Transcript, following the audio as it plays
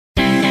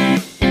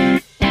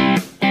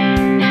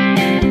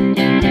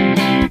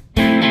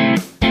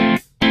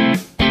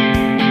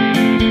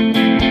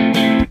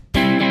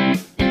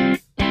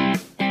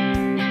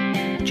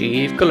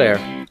Keith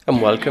Golair,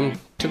 and welcome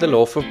to the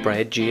Loaf of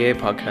Bread GAA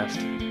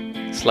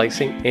podcast,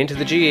 slicing into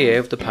the GAA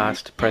of the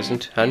past,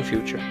 present and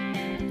future.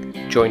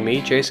 Join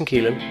me, Jason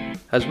Keelan,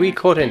 as we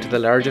cut into the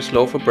largest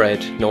loaf of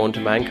bread known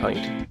to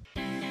mankind.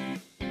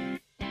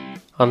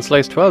 On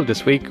Slice 12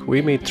 this week,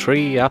 we meet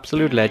three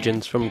absolute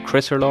legends from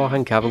Crosserlough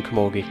and Cavan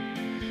camogie.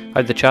 I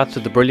had the chats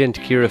with the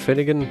brilliant Ciara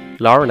Finnegan,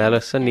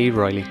 Ellis and Niamh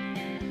Reilly.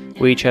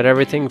 We each had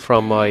everything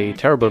from my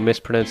terrible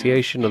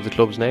mispronunciation of the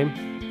club's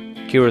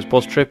name, Ciara's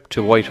bus trip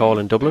to Whitehall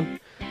in Dublin,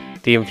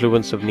 the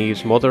influence of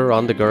Niamh's mother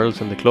on the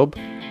girls in the club,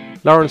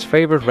 Lauren's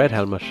favourite red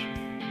helmet,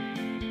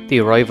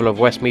 the arrival of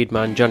Westmeath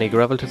man Jimmy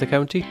Greville to the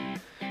county,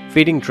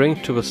 feeding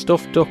drink to a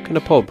stuffed duck in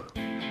a pub,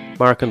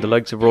 marking the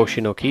likes of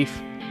Roisin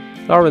O'Keefe,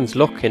 Lauren's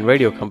luck in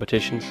radio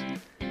competitions,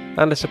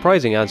 and a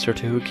surprising answer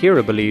to who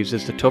Ciara believes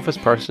is the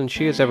toughest person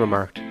she has ever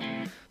marked.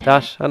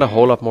 That and a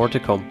whole lot more to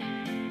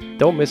come.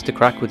 Don't miss the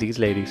crack with these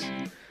ladies.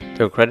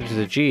 They're a credit to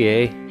the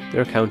GAA,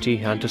 their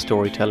county and to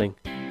storytelling.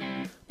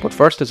 But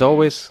first, as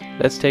always,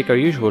 let's take our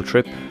usual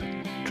trip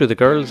through the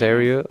girls'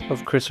 area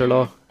of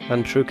Crosserlough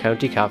and through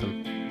County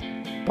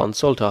Cavan. Bon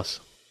Soltas.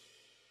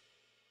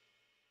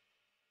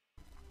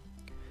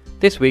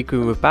 This week we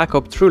move back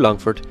up through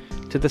Longford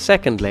to the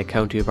second Lake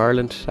County of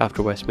Ireland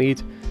after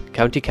Westmeath,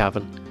 County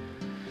Cavan.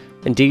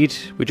 Indeed,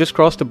 we just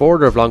crossed the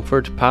border of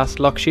Longford past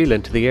Lough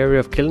Sheelin to the area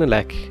of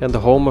Kilnaleck and the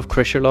home of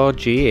Crosserlough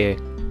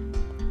GAA.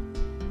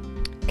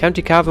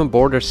 County Cavan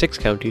borders 6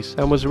 counties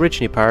and was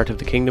originally part of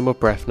the Kingdom of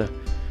Breffna,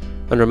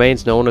 and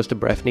remains known as the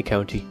Breffni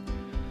County.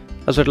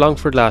 As with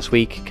Longford last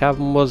week,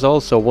 Cavan was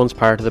also once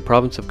part of the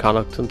province of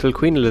Connacht until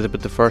Queen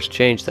Elizabeth I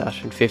changed that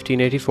in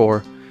 1584,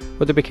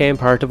 where they became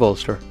part of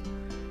Ulster.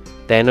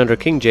 Then under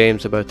King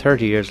James about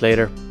 30 years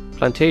later,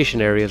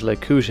 plantation areas like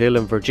Coot Hill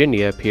in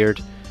Virginia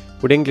appeared,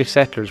 with English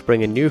settlers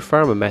bringing new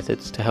farming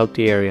methods to help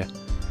the area.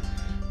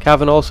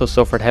 Cavan also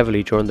suffered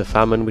heavily during the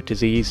famine, with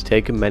disease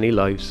taking many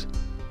lives.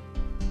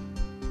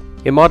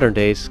 In modern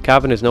days,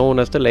 Cavan is known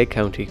as the Lake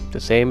County, the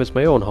same as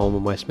my own home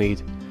in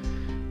Westmeath.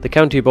 The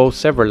county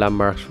boasts several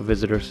landmarks for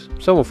visitors,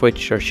 some of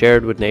which are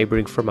shared with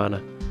neighbouring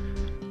Fermanagh.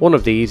 One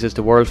of these is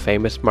the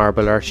world-famous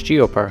Marble Arch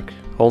Geopark,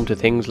 home to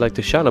things like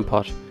the Shannon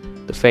Pot,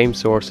 the famed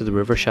source of the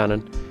River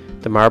Shannon,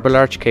 the Marble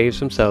Arch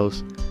Caves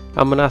themselves,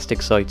 and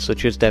monastic sites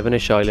such as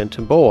Devonish Island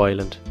and Bow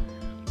Island.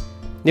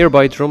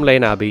 Nearby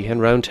Drumlane Abbey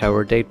and Round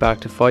Tower date back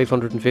to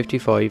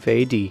 555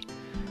 AD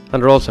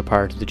and are also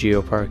part of the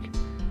Geopark.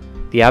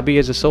 The abbey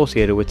is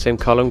associated with St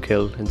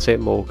Columkill in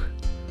St Mogue.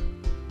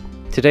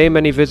 Today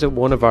many visit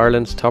one of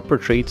Ireland's top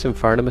retreats in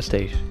Farnham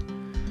Estate.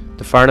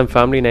 The Farnham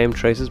family name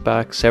traces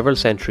back several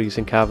centuries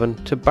in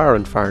Cavan to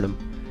Baron Farnham.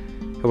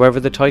 However,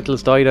 the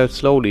titles died out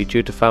slowly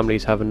due to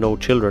families having no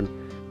children,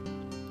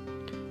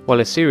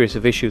 while a series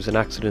of issues and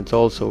accidents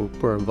also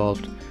were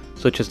involved,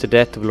 such as the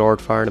death of Lord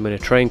Farnham in a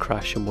train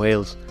crash in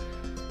Wales.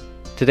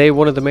 Today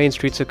one of the main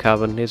streets of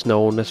Cavan is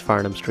known as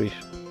Farnham Street.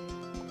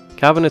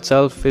 Cavan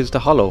itself is the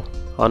hollow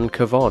on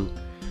Cavan,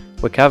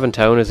 with Cavan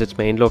Town as its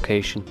main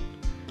location.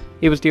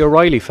 It was the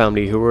O'Reilly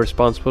family who were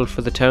responsible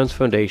for the town's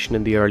foundation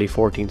in the early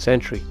 14th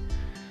century.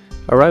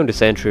 Around a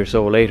century or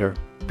so later,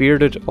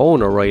 bearded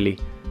Owen O'Reilly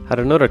had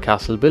another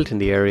castle built in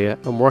the area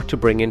and worked to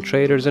bring in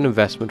traders and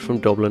investment from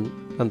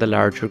Dublin and the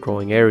larger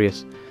growing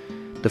areas.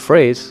 The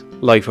phrase,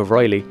 Life of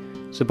Reilly,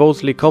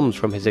 supposedly comes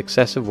from his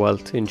excessive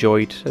wealth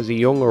enjoyed as a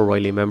young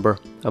O'Reilly member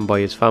and by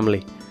his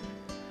family.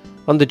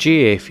 On the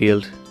GAA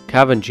field,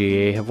 Cavan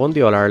GAA have won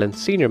the All-Ireland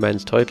Senior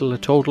Men's title a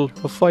total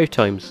of 5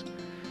 times.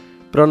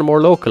 But on a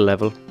more local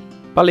level,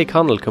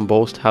 Ballyconnell can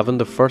boast having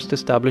the first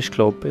established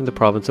club in the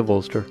province of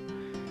Ulster.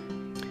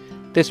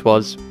 This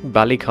was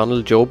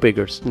Ballyconnell Joe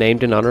Biggers,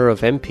 named in honour of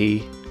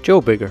MP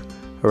Joe Bigger,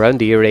 around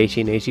the year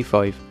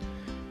 1885.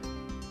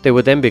 They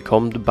would then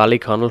become the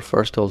Ballyconnell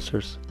First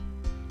Ulsters.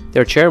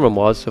 Their chairman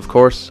was, of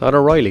course, an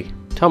O'Reilly,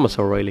 Thomas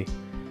O'Reilly.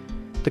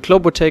 The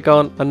club would take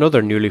on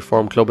another newly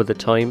formed club at the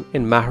time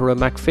in Mahara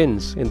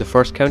MacFinn's in the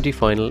first county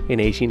final in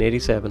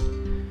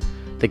 1887.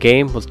 The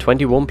game was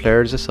 21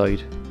 players a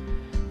side.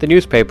 The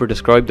newspaper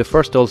described the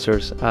First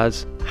Ulsters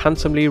as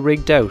handsomely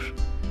rigged out,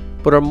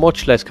 but are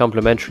much less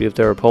complimentary of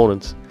their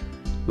opponents.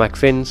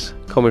 MacFinn's,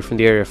 coming from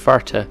the area of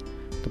Farta,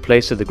 the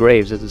place of the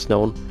graves as it's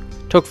known,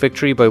 took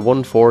victory by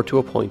 1-4 to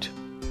a point.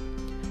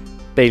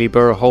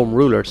 Baileyborough Home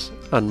Rulers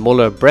and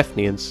Mulla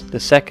Breffnians, the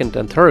second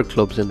and third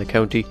clubs in the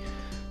county,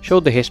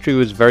 showed the history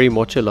was very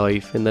much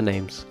alive in the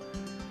names.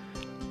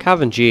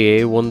 Cavan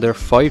GAA won their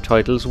 5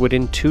 titles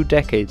within 2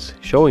 decades,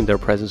 showing their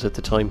presence at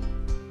the time.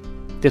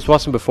 This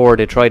wasn't before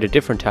they tried a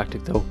different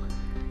tactic though.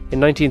 In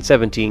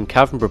 1917,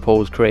 Cavan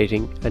proposed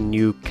creating a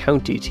new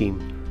county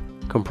team,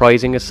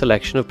 comprising a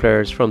selection of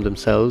players from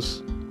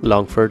themselves,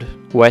 Longford,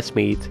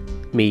 Westmeath,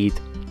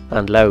 Meath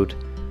and Louth.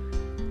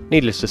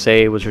 Needless to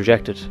say, it was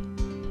rejected.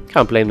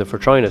 Can't blame them for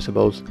trying, I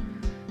suppose.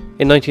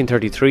 In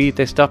 1933,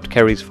 they stopped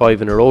Kerry's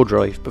 5-in-a-row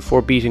drive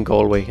before beating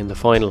Galway in the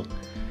final.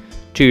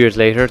 2 years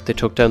later, they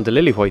took down the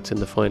Lillywhites in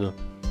the final.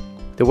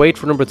 The wait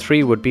for number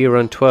 3 would be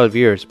around 12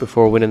 years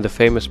before winning the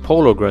famous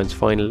Polo Grounds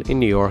final in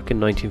New York in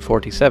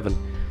 1947.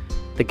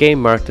 The game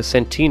marked the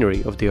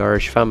centenary of the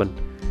Irish famine.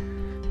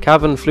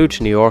 Cavan flew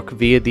to New York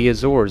via the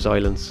Azores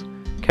Islands.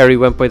 Kerry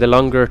went by the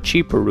longer,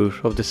 cheaper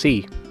route of the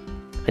sea.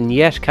 And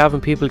yet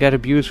Cavan people get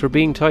abused for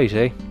being tight,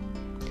 eh?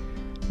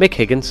 Mick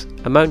Higgins,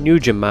 a Mount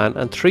Nugent man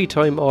and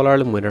 3-time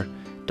All-Ireland winner,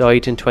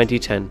 died in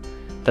 2010,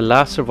 the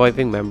last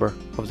surviving member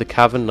of the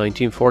Cavan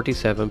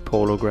 1947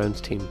 Polo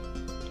Grounds team.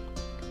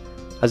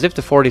 As if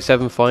the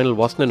 47 final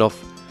wasn't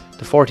enough,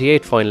 the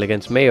 48 final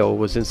against Mayo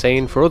was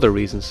insane for other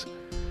reasons.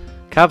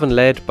 Cavan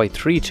led by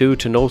 3-2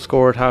 to no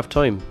score at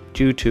half-time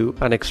due to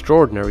an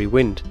extraordinary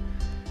wind.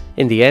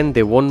 In the end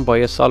they won by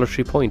a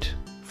solitary point,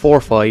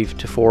 4-5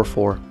 to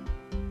 4-4.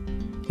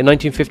 In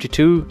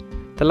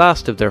 1952, the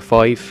last of their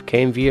 5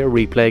 came via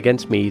replay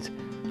against Meath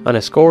and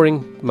a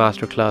scoring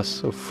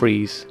masterclass of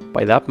frees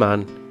by that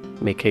man,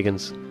 Mick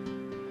Higgins.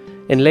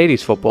 In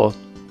ladies football,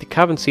 the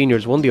Cavan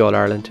seniors won the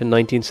All-Ireland in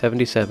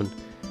 1977,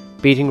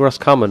 beating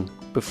Roscommon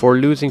before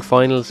losing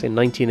finals in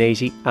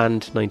 1980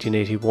 and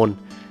 1981.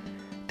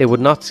 They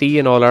would not see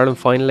an All-Ireland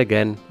final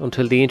again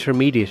until the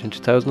intermediate in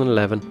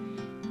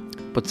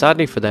 2011, but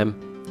sadly for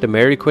them, the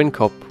Mary Quinn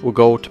Cup will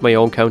go to my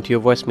own county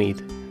of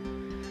Westmeath.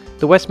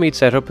 The Westmeath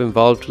setup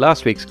involved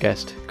last week's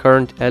guest,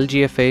 current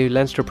LGFA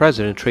Leinster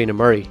President Trina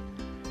Murray.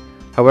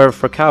 However,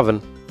 for Cavan,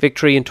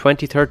 victory in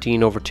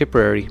 2013 over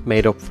Tipperary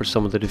made up for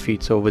some of the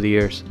defeats over the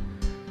years.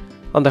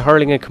 On the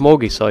hurling and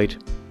camogie side,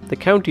 the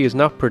county is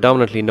not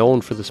predominantly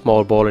known for the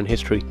small ball in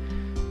history,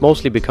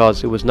 mostly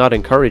because it was not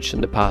encouraged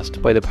in the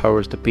past by the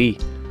powers that be.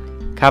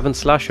 Cavan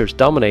slashers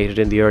dominated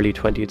in the early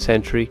 20th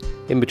century,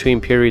 in between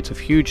periods of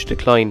huge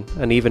decline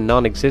and even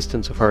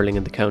non-existence of hurling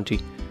in the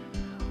county.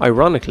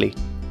 Ironically,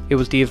 it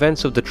was the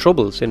events of the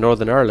Troubles in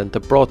Northern Ireland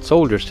that brought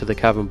soldiers to the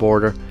Cavan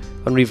border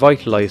and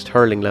revitalised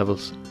hurling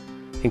levels,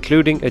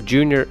 including a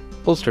junior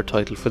Ulster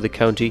title for the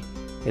county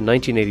in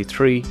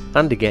 1983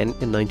 and again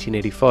in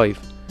 1985.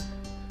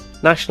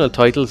 National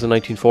titles in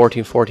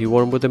 1940 and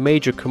 41 were the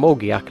major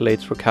camogie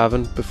accolades for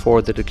Cavan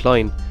before the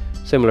decline,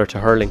 similar to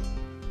hurling.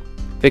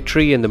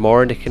 Victory in the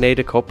Moran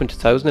Canada Cup in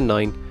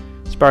 2009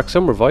 sparked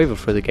some revival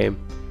for the game.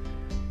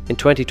 In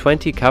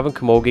 2020, Cavan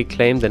Camogie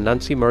claimed the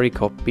Nancy Murray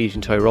Cup,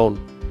 beating Tyrone.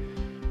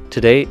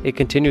 Today it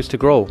continues to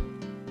grow.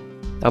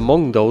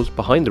 Among those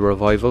behind the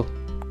revival,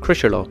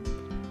 Crosserlough,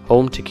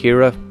 home to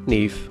Ciara,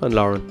 Niamh and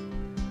Lauren.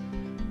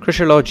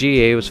 Crosserlough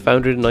GAA was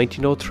founded in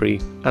 1903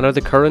 and are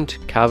the current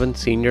Cavan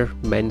senior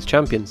men's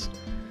champions.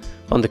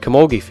 On the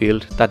camogie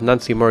field, that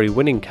Nancy Murray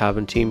winning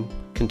Cavan team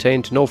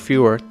contained no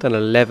fewer than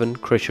 11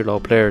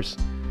 Crosserlough players.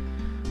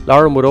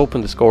 Lauren would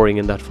open the scoring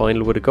in that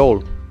final with a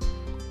goal.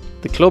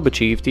 The club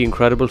achieved the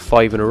incredible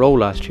 5 in a row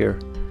last year.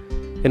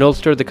 In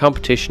Ulster, the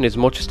competition is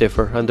much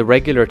stiffer and the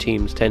regular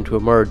teams tend to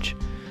emerge.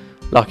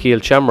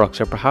 Lochiel Shamrocks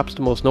are perhaps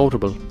the most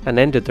notable and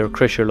ended their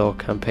Crosserlough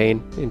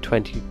campaign in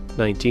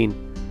 2019.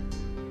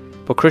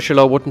 But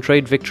Crosserlough wouldn't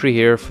trade victory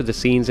here for the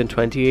scenes in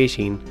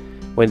 2018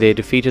 when they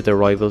defeated their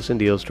rivals in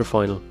the Ulster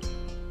final.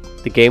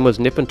 The game was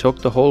nip and tuck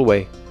the whole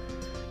way.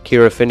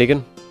 Ciara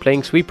Finnegan,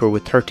 playing sweeper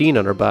with 13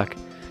 on her back,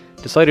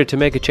 decided to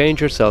make a change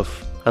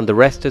herself, and the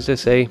rest, as they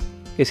say,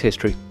 is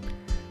history.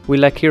 We'll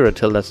let Ciara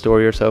tell that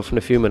story herself in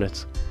a few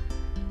minutes.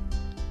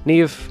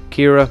 Niamh,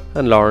 Ciara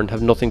and Lauren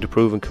have nothing to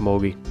prove in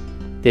camogie.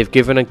 They've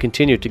given and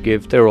continue to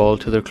give their all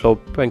to their club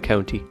and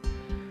county.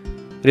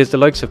 It is the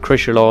likes of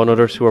Crosserlough and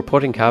others who are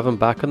putting Cavan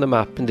back on the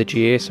map in the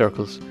GAA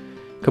circles,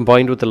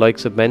 combined with the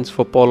likes of men's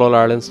football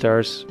All-Ireland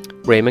stars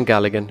Raymond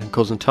Galligan and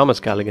cousin Thomas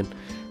Galligan,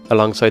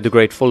 alongside the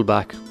great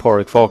fullback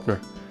Pádraig Faulkner.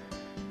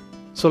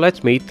 So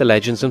let's meet the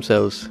legends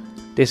themselves.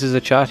 This is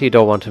a chat you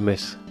don't want to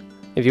miss.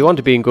 If you want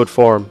to be in good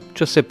form,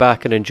 just sit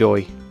back and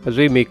enjoy as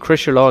we meet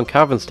Crosserlough and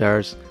Cavan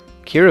stars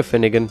Ciara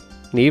Finnegan,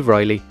 Niamh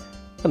Reilly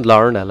and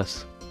Lauren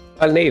Ellis.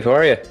 Well, Niamh, how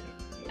are you?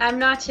 I'm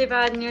not too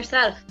bad, and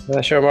yourself?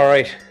 Sure, I'm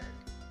alright.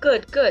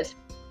 Good.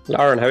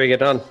 Lauren, how are you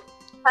getting on?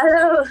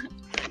 Hello,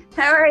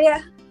 how are you?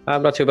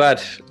 I'm not too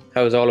bad.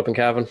 How's all up in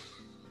Cavan?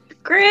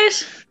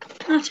 Great,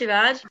 not too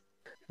bad.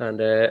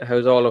 And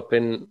how's all up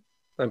in,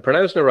 I'm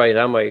pronouncing it right,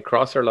 am I?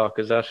 Crosserlough,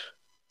 is that?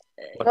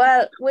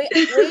 Well, we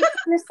kind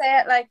of say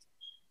it like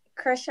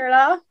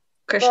Crosserlough.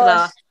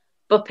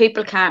 But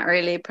people can't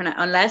really pronounce,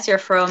 unless you're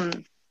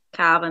from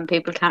Cavan,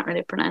 people can't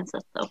really pronounce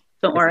it, so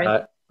don't worry.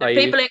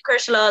 People in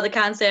Crosserlough, they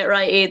can't say it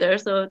right either,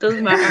 so it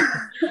doesn't matter.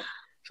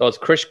 So it's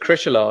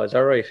Crosserlough, is that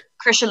right?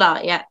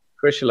 Crosserlough, yeah.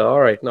 Crosserlough,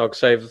 alright. No,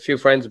 because I have a few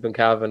friends up in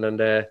Cavan,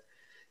 and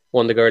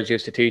one of the girls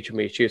used to teach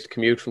me. She used to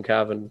commute from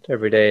Cavan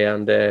every day,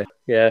 and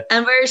yeah.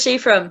 And where is she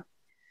from?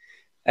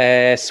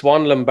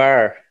 Swanland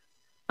Bar.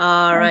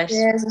 All right.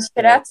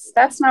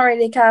 That's not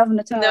really Cavan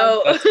at all.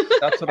 No.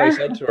 That's what I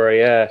said to her,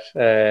 yeah.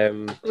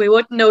 We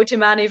wouldn't know too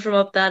many from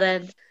up that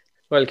end.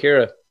 Well,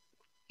 Ciara.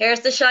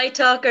 Here's the shy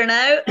talker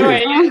now.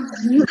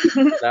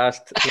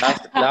 last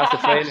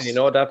of training, you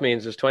know what that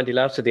means. There's 20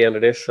 laps at the end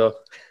of this, so.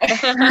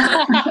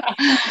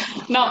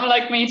 Nothing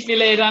like me to be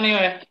late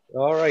anyway.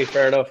 All right,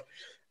 fair enough.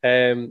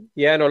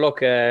 Yeah, no, look,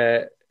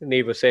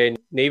 Niamh was saying,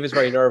 Niamh is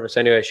very nervous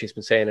anyway, she's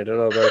been saying. I don't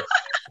know about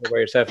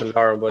yourself and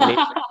Lauren, but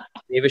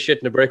Niamh is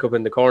shitting a brick up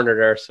in the corner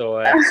there, so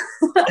I'm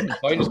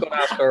just going to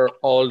ask her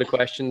all the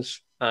questions,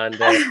 and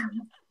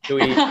Do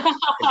we? Me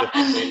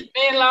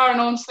and Lauren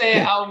don't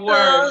say a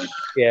word.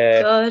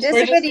 Yeah. God.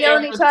 This will be the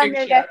only time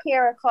you'll get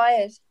Ciara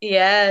quiet.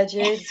 Yeah,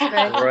 jeez.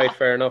 Right,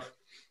 fair enough.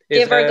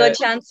 Give her a good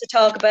chance to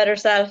talk about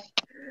herself.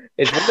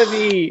 Is one of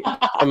you?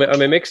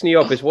 Am I mixing you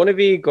up? Is one of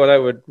you got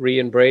out with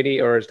Rian Brady,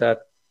 or is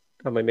that?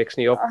 Am I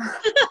mixing you up?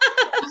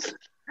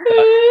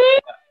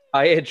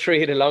 I had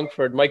treated in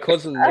Longford. My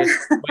cousin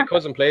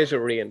plays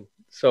with Rian,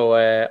 so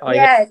I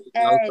had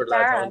Longford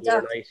lads on the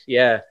other night.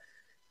 Yeah,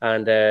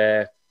 and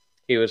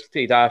he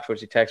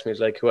afterwards he texted me. He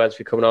was like, "Who else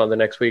be coming on the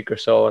next week or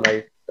so?"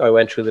 And I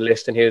went through the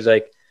list, and he was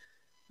like,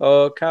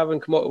 "Oh,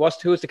 Cavan,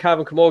 who's the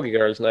Cavan Camogie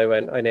girls?" And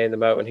I named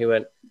them out, and he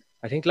went,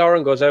 "I think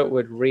Lauren goes out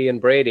with Rian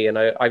Brady," and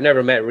I've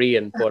never met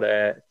Rian, but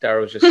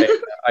Dara was just saying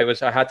I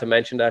had to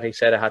mention that. He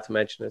said I had to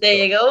mention it. There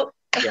you go.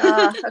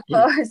 Yeah, of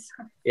course.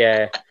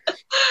 Yeah.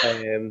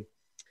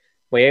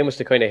 My aim was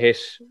to kind of hit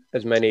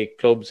as many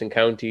clubs and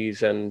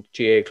counties and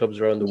GAA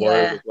clubs around the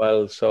world as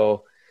well.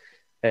 So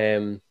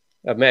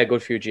I've met a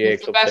good few GAA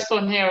clubs. The best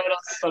one here with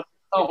us, but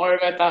don't worry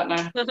about that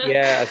now.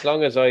 Yeah, as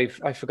long as I've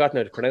forgotten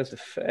how to pronounce it.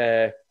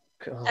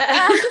 What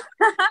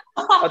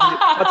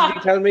did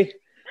you tell me?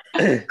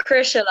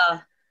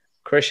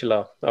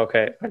 Crosserlough.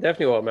 Okay, I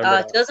definitely won't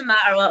remember. It doesn't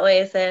matter what way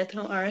you say it.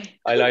 Don't worry.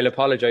 I'll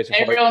apologise.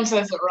 Everyone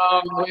says it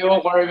wrong. We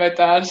won't worry about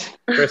that.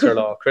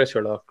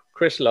 Crosserlough.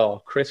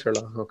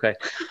 Okay.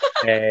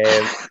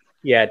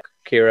 Yeah,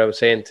 Ciara was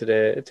saying to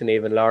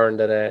Niamh and Lauren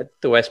that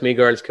the Westmeath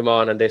girls come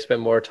on and they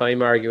spend more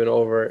time arguing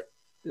over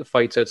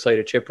fights outside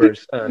of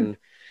chippers and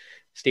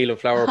stealing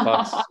flower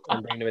pots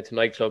and bringing them into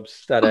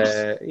nightclubs. That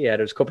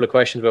there's a couple of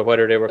questions about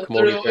whether they were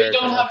camogie players. We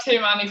don't have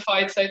too many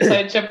fights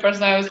outside chippers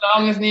now. As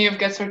long as Niamh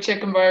gets her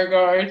chicken burger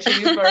or her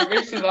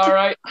cheeseburger, she's all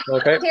right.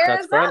 Okay,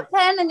 here's that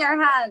pen in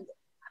your hand.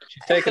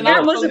 She's taking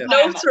that wasn't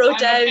notes wrote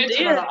down.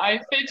 I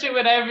fit you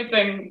with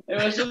everything.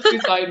 It was just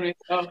beside me.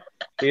 So.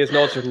 He has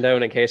notes written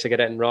down in case I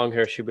get anything wrong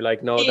here. She'll be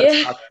like, "No,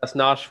 that's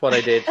not what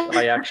I did.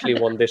 I actually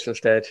won this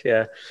instead."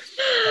 Yeah.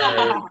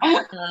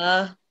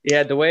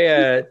 Yeah, the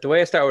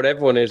way I start with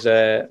everyone is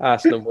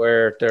asking them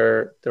where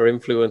their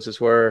influences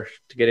were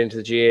to get into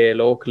the GAA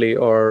locally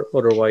or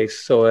otherwise.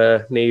 So,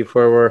 Niamh,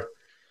 where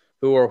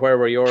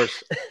were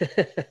yours?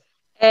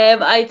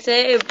 I'd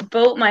say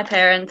both my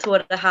parents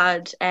would have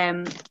had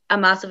a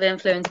massive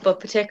influence, but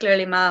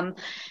particularly Mum.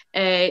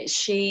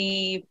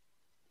 She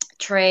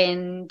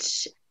trained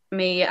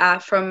me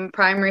from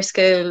primary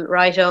school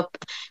right up.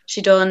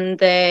 We done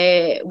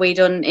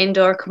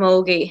indoor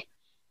camogie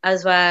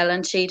as well,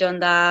 and she done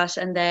that.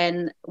 And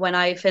then when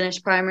I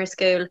finished primary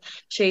school,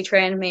 she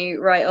trained me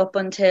right up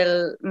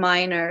until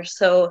minor.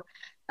 So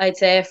I'd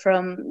say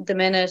from the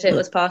minute it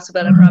was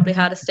possible, I probably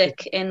had a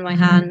stick in my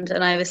hand.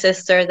 And I have a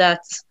sister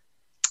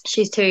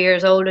she's 2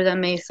 years older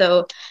than me,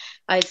 so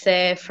I'd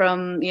say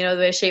from the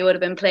way she would have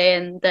been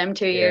playing them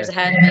 2 years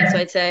ahead of me, so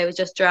I'd say I was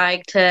just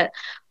dragged to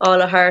all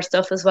of her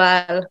stuff as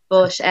well.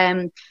 But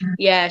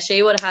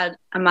she would have had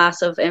a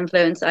massive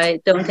influence. I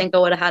don't think I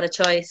would have had a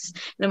choice.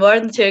 No more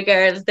than two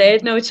girls, they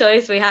had no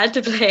choice. We had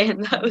to play,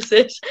 and that was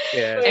it.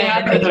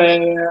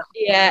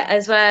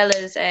 As well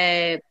as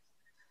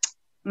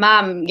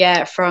Mum,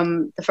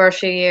 from the first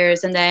few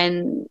years, and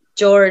then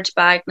George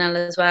Bagnall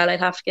as well. I'd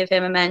have to give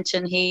him a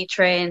mention. He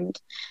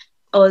trained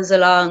us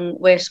along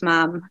with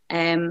Mum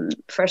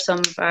for some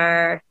of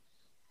our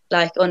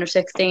under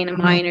 16 and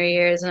minor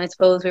years, and I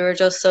suppose we were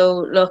just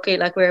so lucky.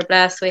 We were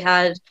blessed. We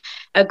had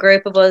a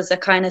group of us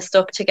that kind of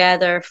stuck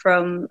together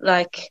from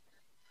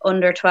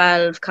under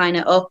 12 kind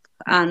of up,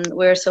 and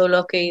we're so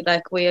lucky.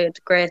 We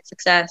had great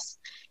success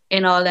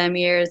in all them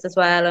years as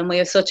well, and we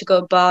have such a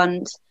good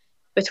bond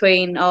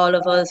between all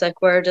of us.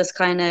 We're just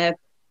kind of,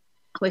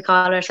 we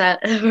call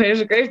ourselves, we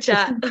have a group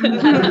chat.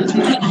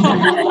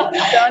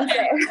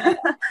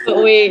 But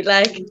we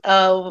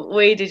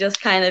do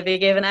just kind of be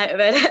giving out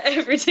about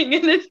everything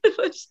in it.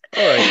 It's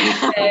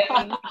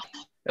kind of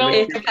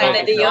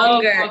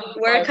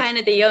we're kind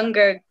of the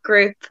younger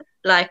group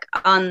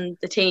on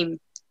the team.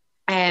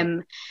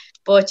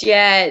 But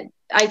yeah,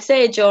 I'd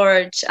say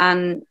George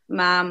and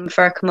Mum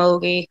for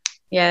camogie,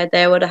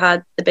 they would have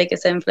had the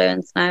biggest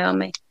influence now on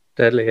me.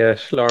 Deadly,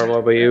 yes. Lauren, what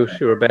about you?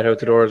 You were better out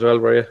the door as well,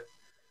 were you?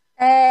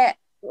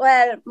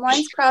 Well,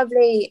 mine's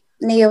probably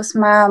Niamh's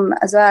mum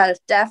as well,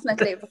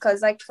 definitely,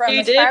 because from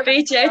you did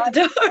beat you out the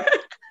door.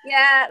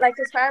 Yeah,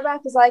 as far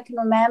back as I can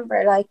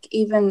remember,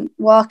 even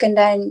walking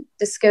down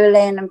the school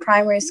lane in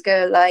primary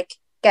school,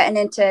 getting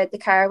into the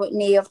car with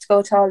Niamh to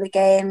go to all the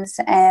games.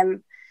 I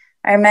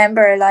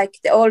remember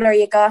the older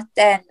you got,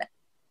 then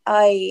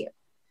I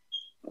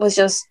was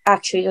just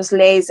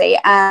lazy,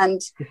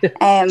 and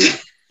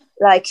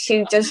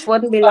she just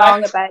wouldn't be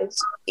long about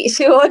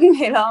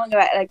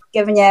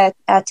giving you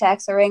a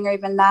text or ring or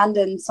even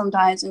landing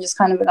sometimes, and just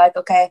kind of be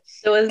okay.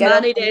 There was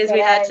many days we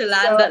had to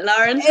land at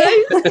Lauren's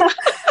house.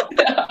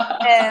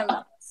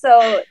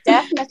 So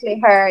definitely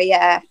her,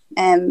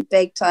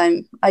 big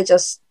time. I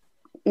just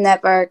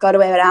never got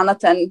away with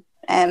anything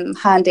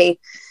handy.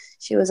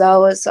 She was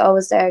always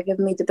there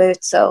giving me the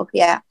boot. So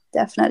yeah,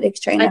 definitely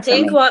Katrina. I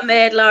think what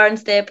made Lauren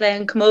stay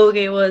playing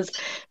camogie was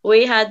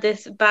we had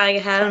this bag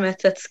of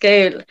helmets at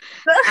school,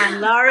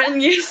 and Lauren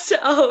used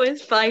to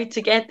always fight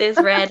to get this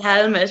red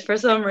helmet for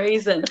some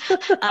reason,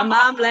 and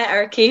Mum let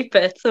her keep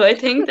it. So I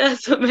think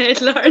that's what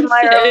made Lauren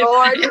my stay.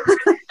 reward.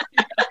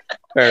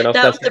 Fair enough.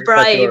 That's the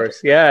bribe.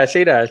 Yours. Yeah, I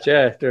see that.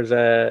 Yeah, there's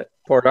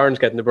poor Lauren's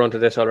getting the brunt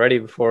of this already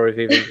before we've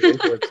even been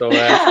into it. So,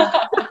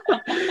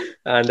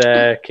 and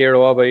Ciara,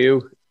 what about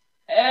you?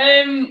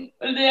 I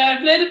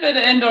played a bit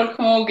of indoor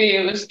camogie.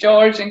 It was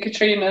George and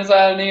Katrina as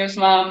well. Niamh's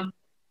mum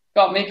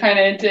got me kind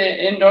of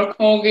into indoor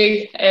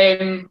camogie.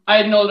 I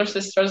had an older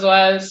sister as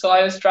well, so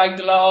I was dragged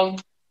along.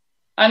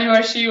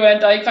 Anywhere she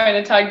went, I kind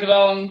of tagged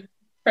along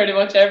pretty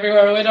much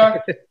everywhere with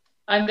her.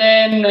 And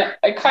then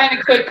I kind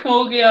of quit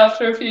camogie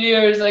after a few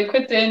years. I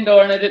quit the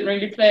indoor and I didn't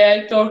really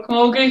play outdoor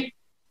camogie.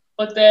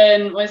 But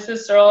then my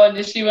sister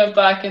Anya, she went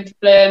back into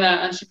playing it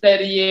and she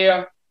played a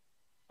year.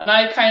 And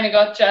I kind of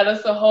got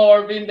jealous of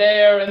her being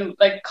there and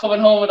like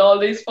coming home with all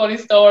these funny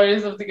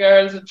stories of the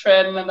girls with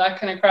training and that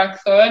kind of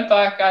crack. So I went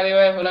back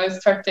anyway when I was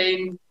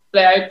 13 to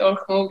play outdoor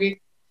camogie.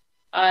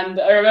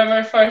 And I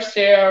remember first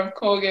year of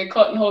camogie, I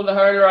couldn't hold the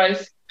hurl right.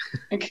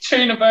 And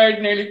Katrina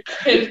Bird nearly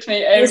killed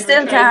me every You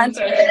still can't.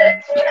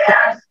 Fucking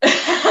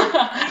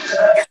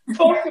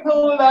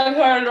hold that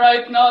hurl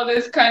right and all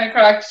this kind of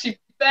crack. She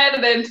fed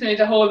it into me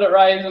to hold it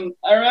right, and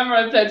I remember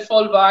I played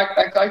full back.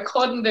 Like I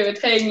couldn't do a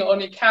thing,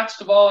 only catch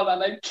the ball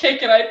and I'd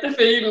kick it out the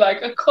field.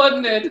 Like I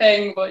couldn't do a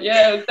thing, but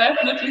yeah, it was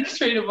definitely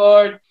Katrina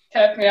Bird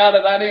kept me at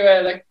it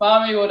anyway. Like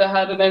Mommy would have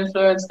had an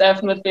influence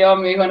definitely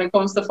on me when it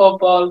comes to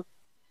football.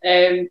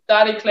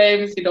 Daddy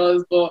claims he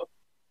does, but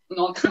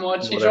not so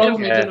much. He drove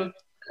me to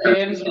the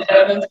games and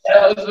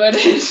that was about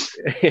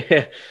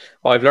it.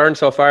 What I've learned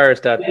so far is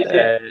that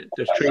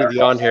there's 3 of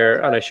you on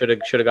here, and I should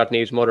have got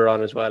Niamh's mother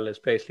on as well. Is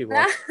basically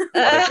what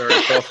I've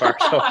learned so far.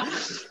 So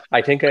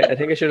I think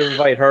I should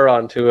invite her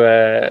on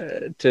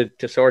to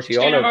sort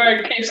you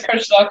on. She keeps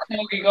Crosserlough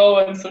camogie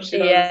going, so she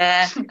does.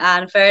 Yeah,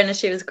 and in fairness,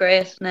 she was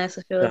great. Nice,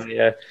 I feel.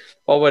 Yeah.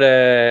 What would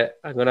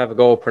I'm gonna have a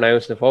go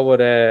pronouncing it. What would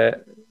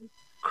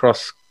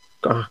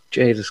Crosserlough.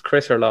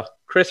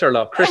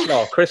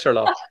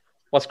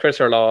 What's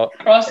Crosserlough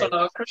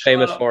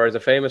famous for? Is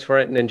it famous for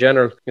it? And in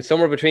general, it's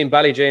somewhere between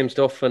Ballyjames,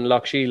 and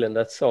Lough Sheelan.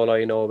 That's all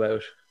I know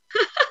about.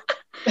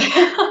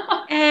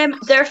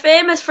 They're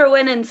famous for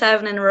winning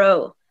 7 in a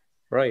row.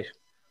 Right.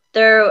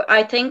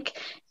 I think,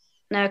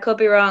 now I could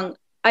be wrong,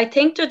 I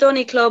think they're the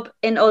only club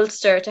in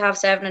Ulster to have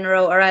 7 in a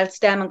row, or else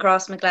them and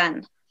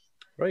Crossmaglen.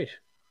 Right.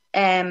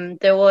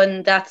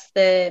 That's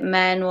the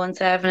men won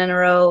 7 in a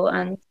row,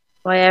 and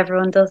why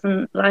everyone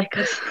doesn't like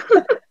us.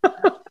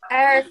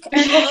 Our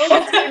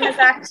camogie team is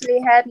actually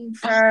heading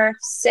for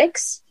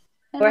 6.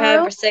 We're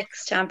heading for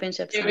 6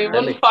 championships. Yeah, we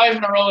won 5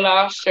 in a row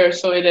last year,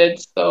 so we did.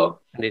 So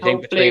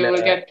hopefully we'll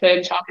get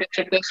playing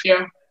championship this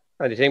year.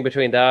 And do you think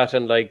between that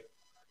and like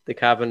the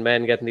Cavan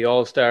men getting the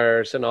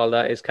All-Stars and all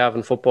that, is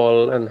Cavan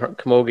football and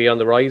camogie on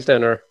the rise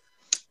then? Or?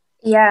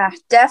 Yeah,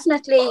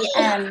 definitely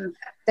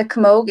the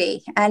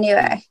camogie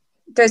anyway.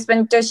 There's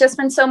just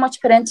been so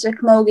much put into the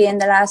camogie in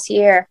the last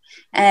year.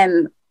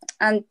 And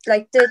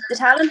like the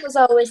talent was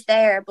always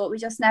there, but we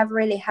just never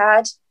really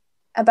had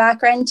a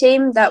background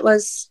team that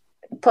was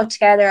put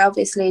together,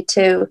 obviously,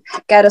 to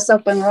get us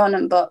up and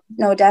running. But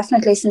no,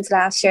 definitely since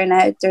last year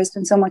now, there's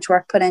been so much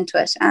work put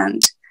into it,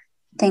 and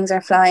things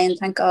are flying,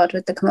 thank God,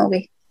 with the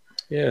camogie.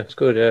 Yeah, it's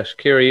good. Yes,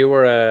 Ciara, you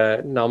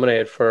were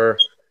nominated for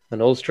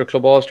an Ulster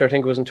Club All-Star, I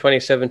think it was in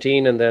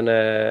 2017, and then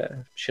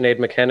Sinead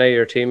McKenna,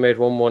 your teammate,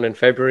 won one in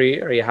February.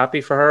 Are you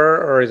happy for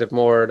her, or is it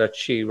more that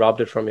she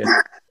robbed it from you?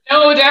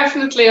 No,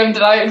 definitely. I'm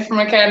delighted for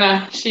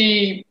McKenna.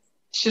 She's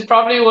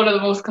probably one of the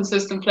most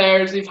consistent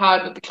players we've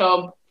had with the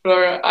club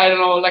for, I don't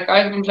know, like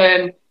I've been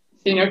playing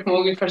senior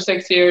camogie for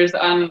 6 years,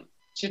 and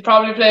she's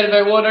probably played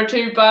about 1 or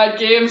 2 bad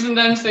games in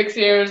them 6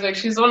 years. Like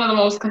she's one of the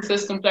most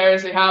consistent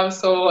players we have.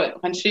 So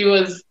when she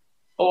was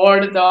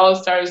awarded the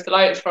All-Star, I was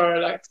delighted for her.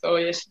 Like, so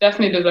yeah, she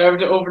definitely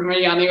deserved it over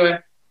me anyway.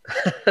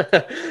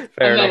 Fair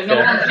enough. No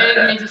one paid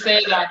me to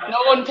say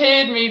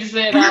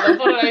that. I'll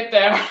put it out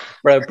there.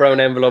 Brown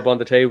envelope on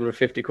the table with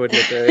 50 quid in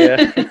it there, yeah.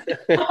 You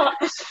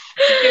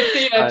can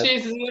see that,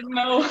 Jesus, I didn't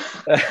know.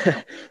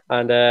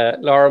 And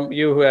Laura,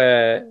 you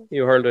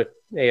hurled at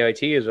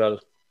AIT as well.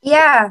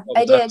 Yeah,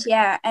 I did,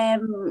 yeah.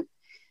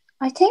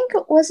 I think,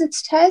 was it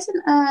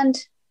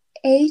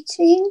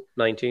 2018?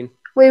 19.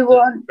 We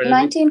won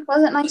 19,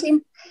 was it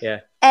 19? Yeah.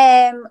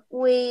 I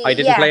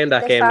didn't play in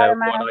that game now,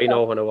 but I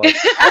know when it was.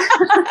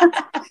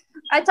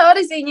 I thought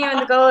I seen you in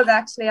the goals,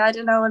 actually. I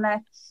don't know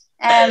now.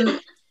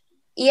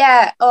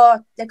 Yeah,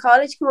 the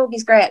college camogie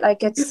is great.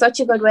 Like, it's such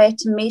a good way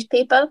to meet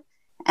people.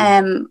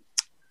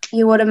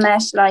 You would have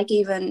met, like,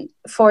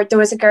 there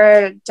was a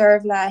girl,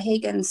 Dervla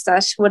Higgins,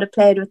 that would have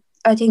played with,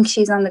 I think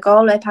she's on the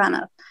Galway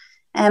panel.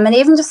 And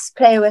even just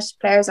play with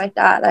players like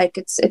that, like,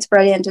 it's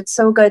brilliant. It's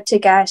so good to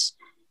get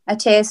a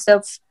taste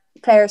of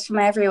players from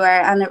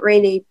everywhere, and it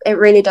really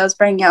does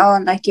bring you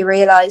on. Like, you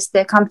realise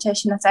the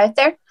competition that's out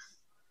there.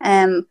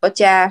 But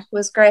yeah, it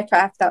was great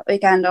crack that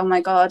weekend. Oh my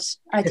God,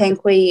 I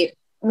think we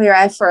we were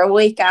out for a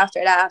week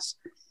after that.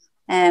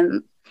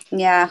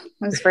 Yeah, it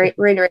was really,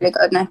 really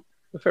good now.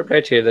 Fair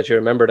play to you that you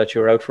remember that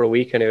you were out for a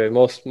week anyway.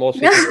 Most people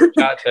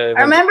chat to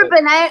I remember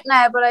being out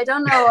now, but I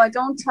don't know. I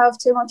don't have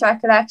too much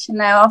recollection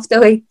now of the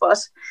week, but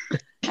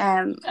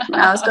no,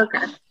 it's good.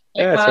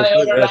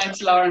 Yeah,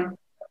 thanks, Lauren.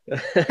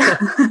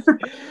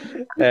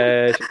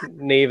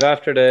 Niamh,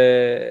 after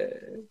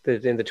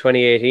in the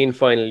 2018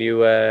 final,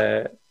 you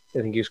I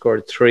think you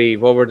scored 3.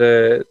 What were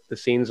the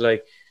scenes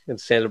like in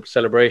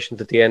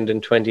celebrations at the end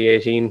in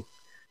 2018?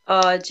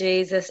 Oh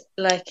Jesus!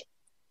 Like,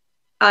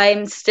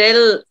 I'm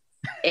still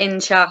in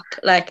shock.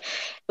 Like,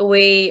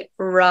 we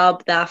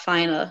robbed that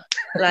final.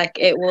 Like,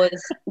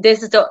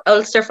 this is the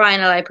Ulster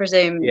final, I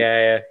presume.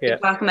 Yeah.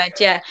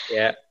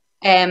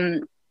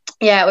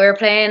 Yeah, we were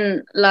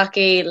playing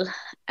Lochiel,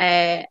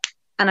 and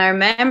I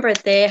remember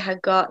they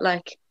had got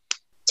like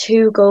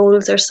 2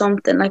 goals or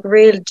something, like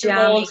real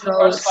jammy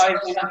goals. 5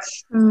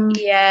 minutes.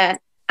 Yeah,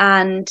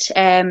 and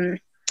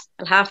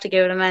I'll have to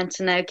give it a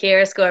mention now.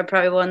 Ciara scored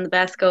probably one of the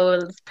best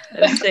goals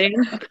I've seen.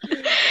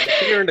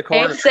 You're in the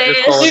corner.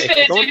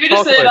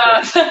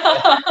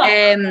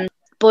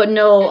 But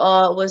no,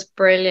 it was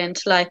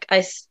brilliant. Like,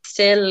 I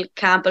still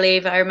can't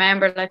believe it. I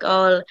remember like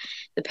all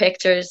the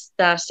pictures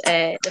that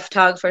the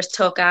photographers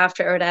took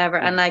after or whatever,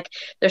 and like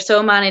there's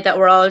so many that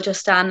were all just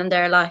standing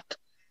there like,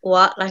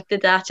 what? Like,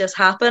 did that just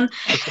happen?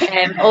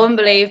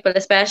 Unbelievable,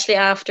 especially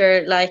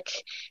after like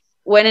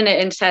winning it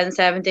in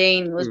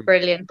 2017 was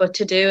brilliant, but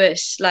to do it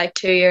like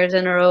 2 years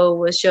in a row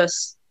was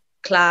just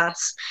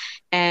class.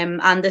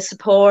 And the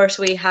support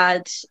we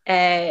had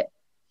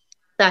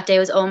that day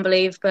was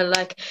unbelievable.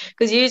 Like,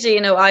 because usually,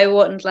 I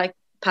wouldn't like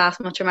pass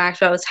much remarks,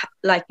 but I was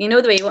like, the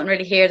way you wouldn't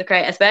really hear the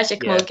crowd, especially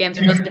at camogie games.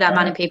 There doesn't be that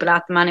many people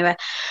at them anyway.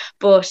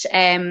 But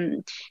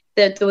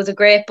there was a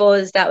great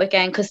buzz that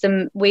weekend because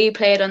we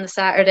played on the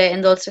Saturday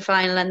in the Ulster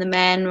final, and the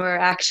men were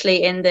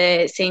actually in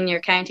the senior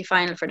county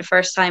final for the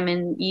first time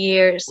in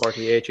years.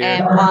 48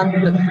 years.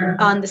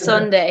 On the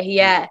Sunday,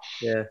 yeah.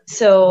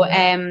 So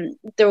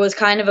there was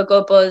kind of a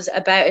good buzz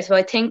about it. So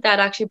I think that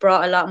actually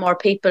brought a lot more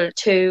people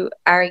to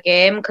our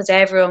game because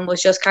everyone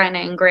was just kind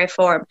of in great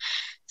form.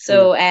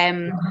 So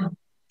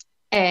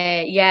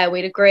we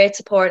had a great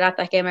support at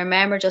that game. I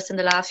remember just in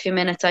the last few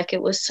minutes, like,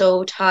 it was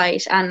so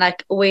tight, and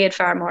like we had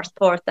far more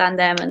support than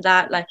them, and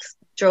that like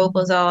drove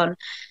us on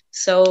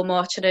so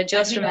much. And I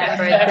just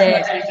remember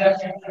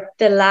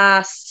the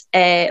last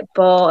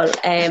ball,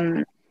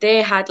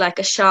 they had like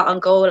a shot on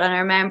goal, and I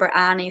remember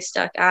Annie's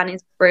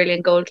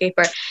brilliant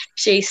goalkeeper,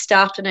 she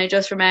stopped, and I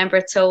just remember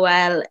it so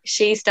well.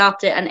 She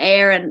stopped it and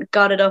Aaron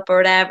got it up or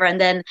whatever, and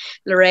then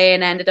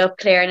Lorraine ended up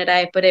clearing it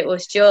out. But it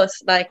was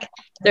just like,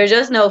 there's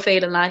just no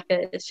feeling like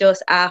it. It's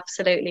just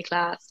absolutely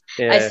class.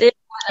 I still,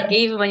 like,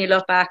 even when you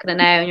look back at it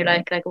now and you're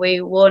like we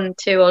won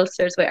 2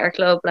 Ulsters with our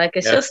club, like,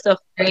 it's just stuff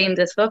dreams.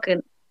 It's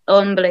fucking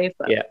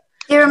unbelievable. Do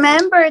you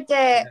remember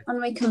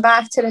when we came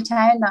back to the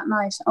town that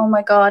night? Oh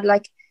my god,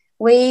 like,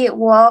 we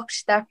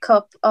walked that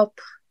cup up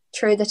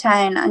through the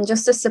town, and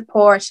just the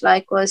support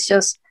like was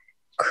just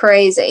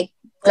crazy.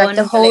 Like,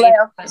 the whole way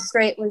up the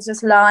street was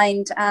just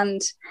lined,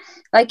 and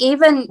like,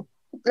 even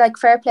like,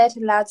 fair play to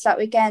the lads that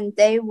weekend,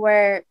 they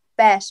were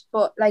bet,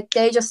 but like,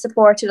 they just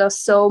supported us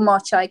so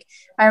much. Like,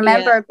 I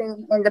remember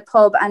being in the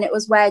pub and it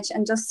was Wedge,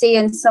 and just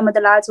seeing some of the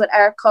lads with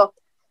our cup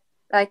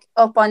like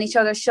up on each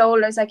other's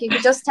shoulders, like, you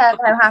could just tell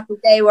how happy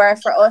they were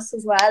for us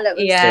as well. It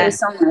was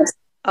so nice.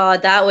 Oh,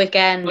 that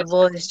weekend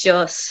was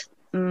just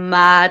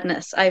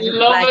madness. It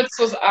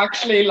was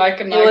actually like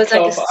a nightclub.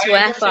 It was like a I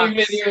have a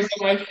few videos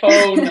on my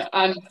phone,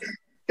 and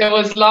there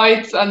was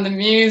lights and the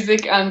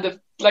music, and the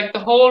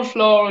whole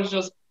floor was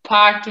just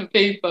packed with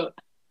people,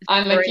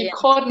 and like, you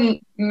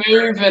couldn't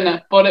move in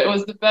it. But it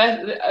was the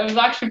best. It was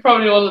actually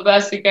probably one of the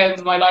best weekends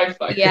of my life.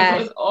 Like, it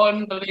was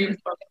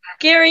unbelievable.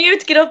 Ciara, you had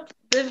to get up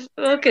the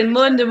fucking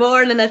Monday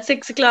morning at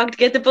 6 o'clock to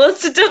get the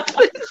bus to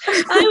Dublin.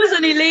 I was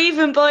only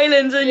leaving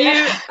Boylan's,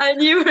 and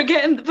you were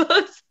getting the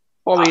bus.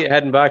 Probably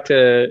heading back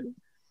to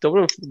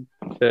Dublin.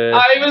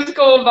 I was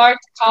going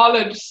back to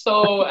college,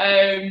 so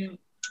I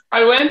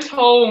went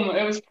home.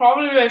 It was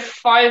probably about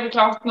 5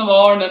 o'clock in the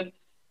morning,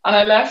 and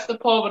I left the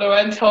pub and I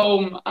went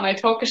home and I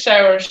took a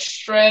shower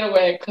straight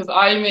away, because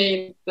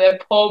the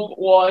pub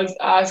was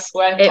a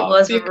sweat. It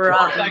was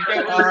rotten. Like,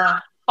 it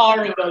was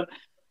horrible.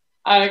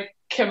 And I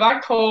came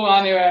back home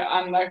anyway,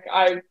 and like,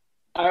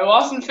 I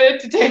wasn't fit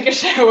to take a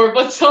shower,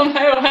 but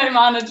somehow I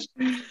managed.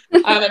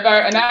 And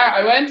about an hour,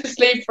 I went to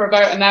sleep for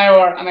about an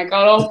hour, and I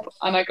got up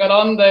and I got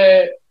on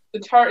the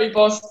 30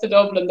 bus to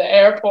Dublin, the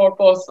airport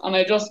bus, and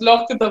I just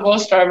looked at the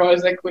bus driver. I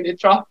was like, will you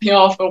drop me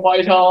off at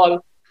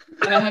Whitehall?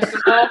 And I had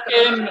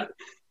to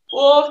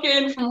walk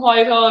in from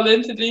Whitehall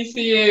into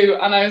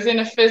DCU, and I was in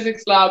a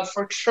physics lab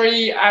for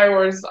 3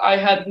 hours. I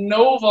had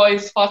no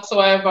voice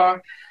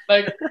whatsoever.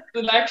 Like,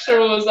 the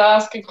lecturer was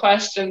asking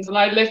questions, and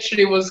I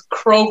literally was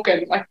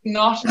croaking. Like,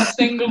 not a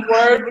single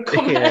word would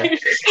come out.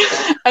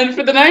 And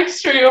for the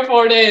next 3 or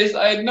 4 days,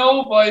 I had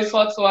no voice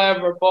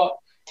whatsoever. But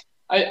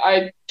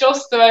I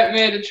just about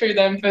made it through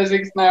them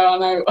physics now.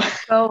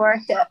 So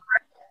worth it.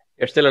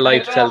 You're still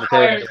alive to tell the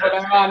tale. But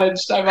I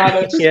managed.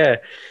 Yeah.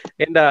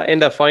 In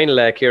the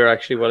final, Ciara,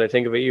 actually, when I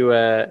think of it,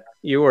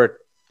 you were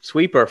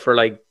sweeper for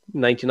like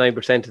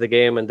 99% of the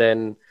game, and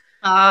then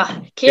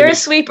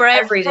Ciara's sweeper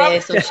every day,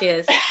 so she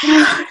is.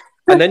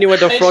 And then you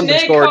went up front and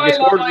scored. You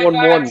scored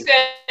 1-1.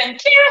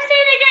 Ciara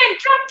Finnegan,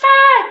 drop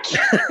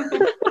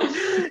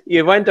back!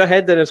 You went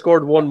ahead then and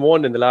scored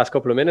 1-1 in the last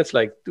couple of minutes.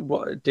 Like,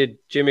 did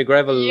Jimmy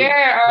Greville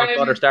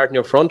bother starting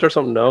your front or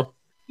something?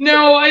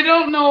 No, I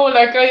don't know.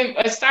 Like,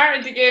 I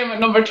started the game at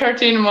number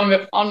 13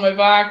 on my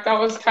back. That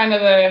was kind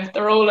of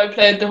the role I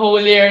played the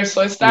whole year.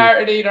 So I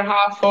started either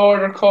half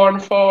forward or corner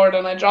forward,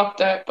 and I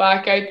dropped it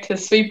back out to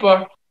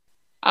sweeper.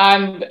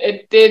 And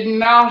it did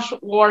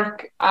not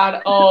work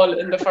at all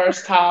in the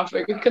first half.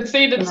 Like, we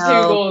conceded 2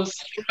 goals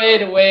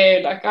straight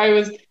away. Like, I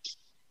was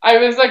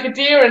like a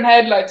deer in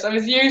headlights. I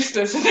was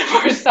useless in the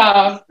first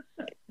half.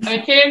 And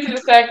it came to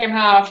the second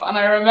half, and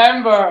I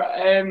remember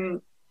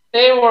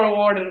they were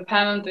awarded a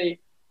penalty,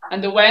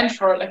 and they went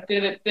for it. Like,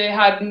 they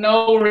had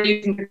no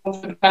reason to go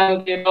for the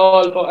penalty at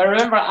all. But I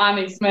remember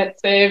Annie Smith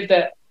saved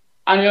it,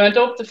 and we went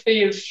up the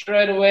field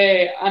straight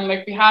away, and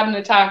like we had an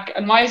attack.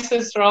 And my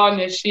sister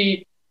Anya,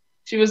 she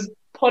was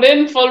put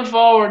in full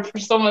forward for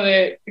some of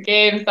the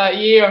games that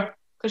year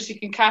because she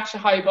can catch a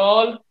high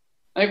ball.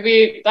 Like,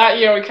 that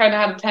year we kind of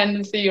had a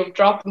tendency of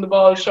dropping the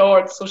ball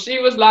short, so she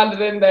was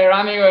landed in there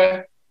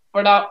anyway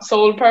for that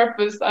sole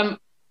purpose. And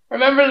I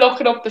remember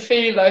looking up the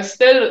field. I was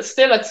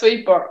still at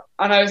sweeper,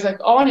 and I was like,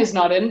 Anya's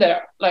not in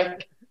there.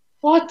 Like,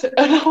 what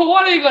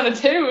are you going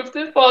to do if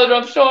this ball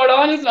drops short?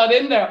 Anya's not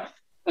in there.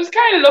 I was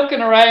kind of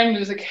looking around. I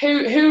was like,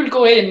 who'll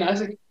go in? I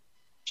was like,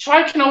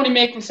 I can only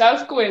make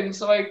myself go in.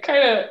 So I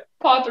kind of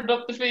pottered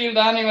up the field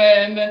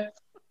anyway, and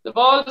the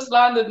ball just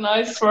landed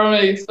nice for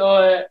me. So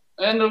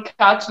I ended up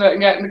catching it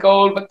and getting the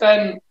goal. But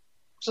then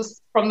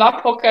just from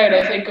that puck out,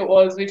 I think it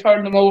was, we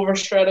turned them over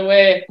straight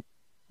away,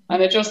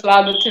 and it just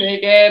landed to me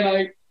again.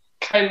 I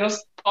kind of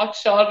just pot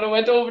shot and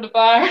went over the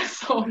bar.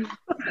 So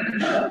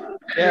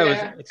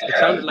it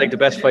sounded like the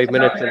best 5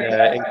 minutes in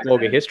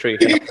camogie history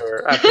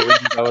after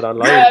reading about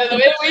online. Yeah, the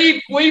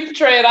way we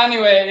portray it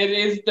anyway, it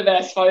is the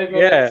best 5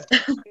 minutes.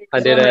 Yeah,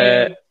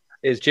 and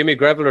is Jimmy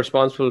Greville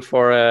responsible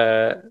for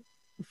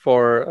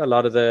a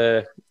lot of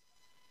the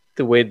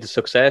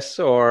success,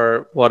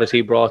 or what has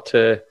he brought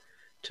to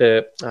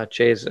still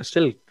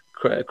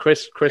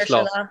Chris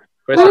Law?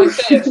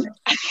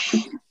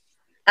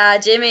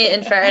 Jimmy,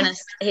 in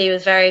fairness, he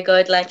was very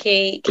good. Like,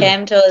 he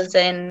came to us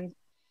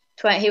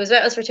he was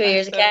with us for 2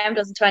 years. He came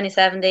to us in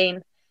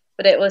 2017.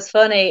 But it was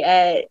funny,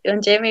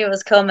 when Jimmy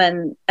was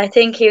coming, I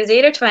think he was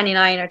either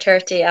 29 or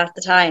 30 at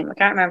the time. I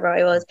can't remember what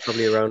he was.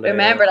 Probably around there.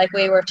 Remember, like,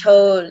 we were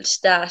told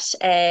that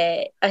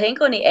I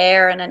think only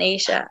Air and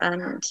Anisha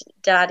and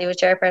Daddy was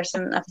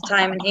chairperson at the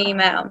time, and he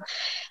met him.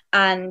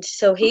 And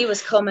so he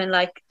was coming,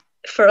 like,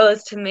 for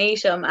us to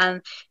meet him,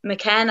 and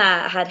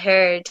McKenna had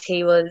heard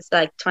he was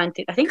like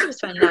 20, I think he was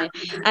 29,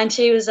 and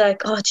she was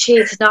like, oh gee,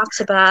 it's not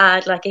so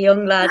bad, like a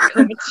young lad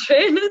coming to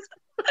train us.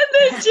 And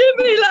then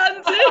Jimmy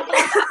lands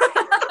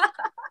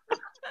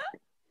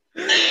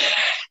in.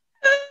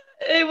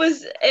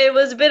 It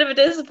was a bit of a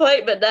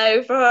disappointment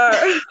now for her.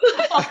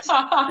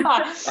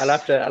 I'll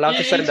have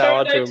to send that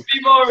on to him. To be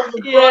more of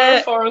a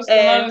brother for us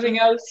than anything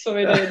else, so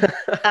we did.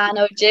 I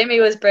know Jimmy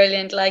was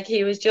brilliant. Like,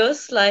 he was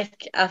just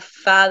like a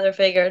father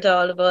figure to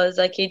all of us.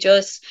 Like, he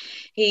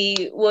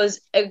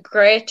was a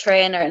great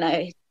trainer.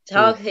 Now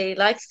he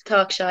likes to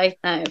talk shite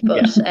now,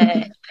 but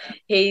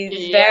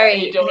he's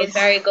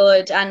very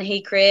good, and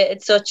he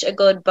created such a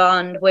good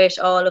bond with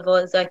all of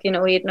us. Like, you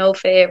know, he had no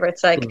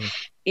favourites. Like,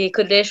 you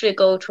could literally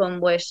go to him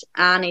with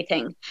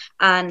anything,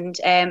 and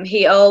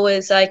he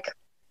always, like,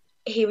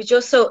 he was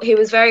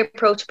very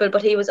approachable,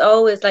 but he was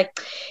always like,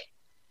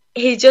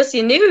 you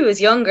knew he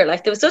was younger.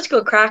 Like, there was such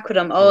good crack with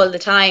him all the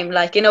time.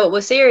 Like, you know, it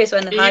was serious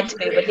when it had to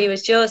be, but he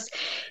was just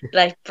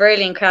like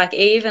brilliant crack,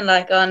 even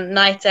like on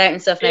nights out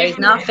and stuff. Now he's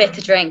not fit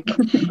to drink.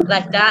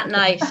 Like, that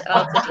night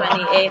of the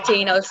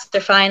 2018 Ulster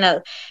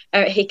final,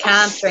 he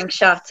can't drink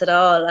shots at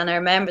all. And I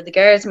remember the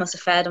girls must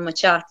have fed him with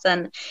shots,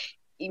 and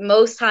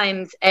most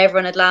times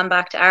everyone had land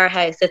back to our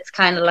house. It's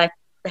kind of like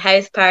the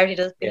house party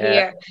does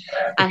here.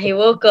 And he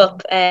woke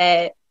up,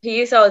 he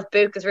used to always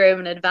book his room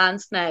in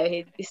advance now.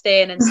 He'd be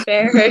staying in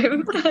spare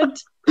room. And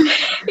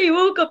he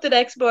woke up the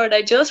next morning.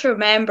 I just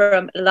remember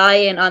him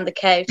lying on the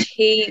couch.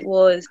 He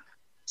was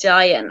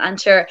dying. And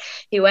sure,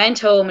 he went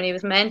home, and he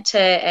was meant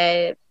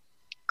to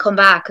come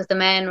back because the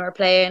men were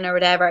playing or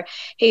whatever.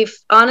 He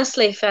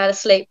honestly fell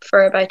asleep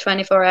for about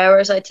 24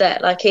 hours, I'd say.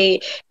 Like, we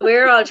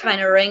were all trying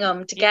to ring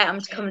him to get him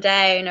to come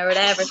down or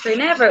whatever. So we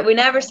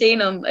never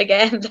seen him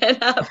again then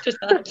after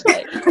that.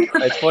 Like.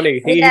 It's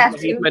funny. He's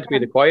meant to be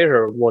the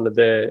quieter one of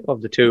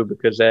the two,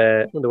 because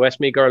when the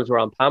Westmeath girls were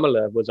on,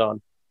 Pamela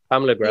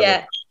Greville.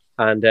 Yeah.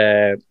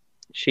 And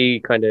she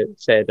kind of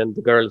said, and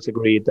the girls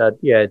agreed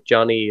that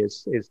Johnny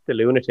is the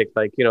lunatic.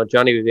 Like,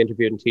 Johnny was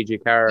interviewed in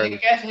TG Carr, and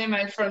get him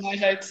out for a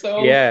night out.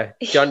 So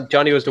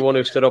Johnny was the one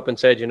who stood up and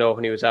said,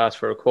 when he was asked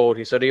for a quote,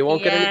 he said, "You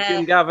won't get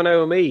anything Gavin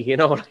out of me." He's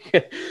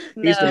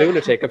the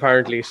lunatic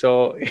apparently.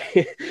 So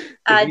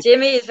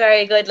Jimmy is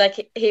very good.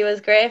 Like, he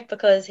was great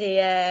because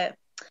he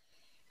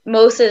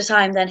most of the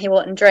time then he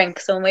wouldn't drink.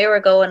 So when we were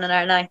going on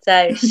our nights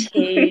out,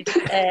 he'd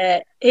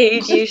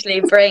usually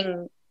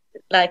bring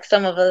like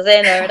some of us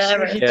in or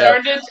whatever. He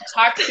turned into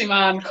Taxi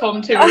Man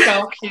come 2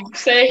 o'clock. He'd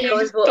say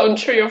he's done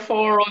 3 or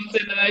 4 runs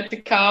in and out to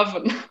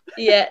Cavan.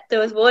 Yeah, there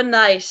was one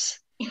night.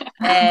 No,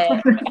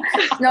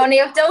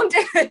 Niamh, don't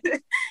do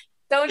it.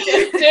 Don't do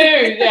it.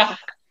 Dude, yeah.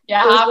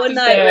 There was one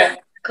night we were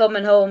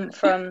coming home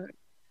from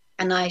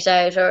a night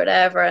out or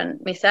whatever, and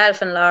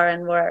myself and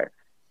Lauren were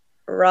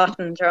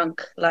rotten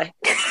drunk, like.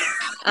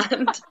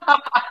 And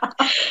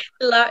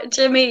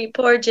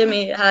poor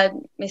Jimmy had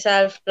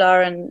myself,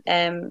 Lauren,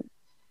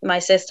 my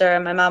sister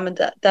and my mum, and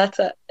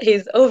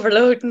he's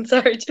overloading.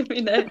 Sorry, Jimmy,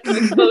 now I'm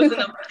exposing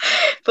him.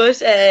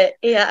 But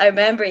I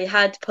remember he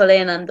had to pull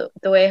in on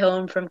the way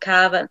home from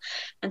Cavan,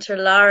 and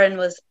Lauren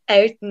was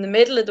out in the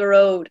middle of the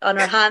road on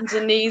her hands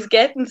and knees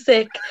getting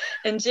sick,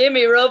 and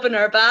Jimmy rubbing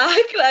her back.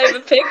 I have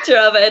a picture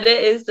of it.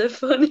 It is the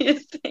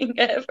funniest thing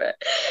ever.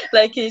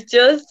 Like, he's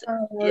just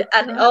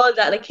and all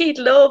that. Like, he'd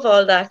love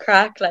all that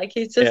crack. Like,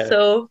 he's just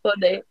so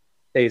funny.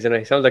 He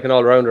sounds like an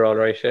all-rounder, all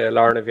right.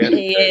 Lauren, have you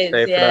anything to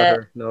say for that,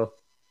 or no?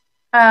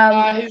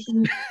 No.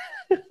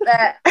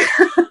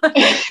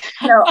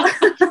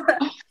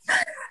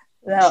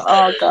 No,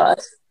 oh God.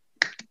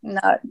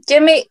 No.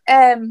 Jimmy,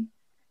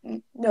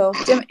 no,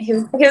 Jimmy, he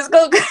was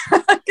good.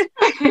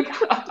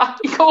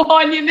 Go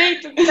on, you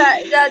need to.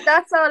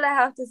 That's all I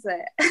have to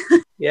say.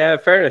 Yeah,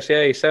 fairness.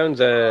 Yeah, he sounds.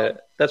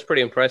 That's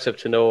pretty impressive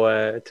to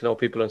know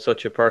people on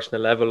such a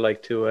personal level,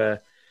 like to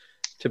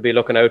be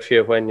looking out for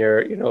you when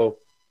you're,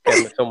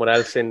 getting with someone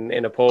else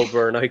in a pub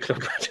or a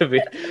nightclub.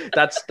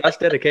 That's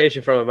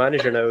dedication from a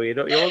manager. Now you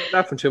won't get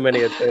that from too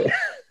many.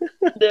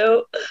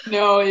 No,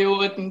 you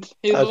wouldn't.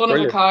 He's one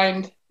brilliant. Of a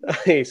kind.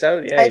 He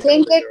sounds. Yeah, I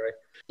think it.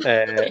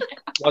 Right.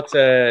 What's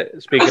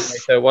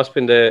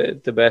been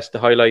the best, the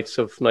highlights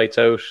of nights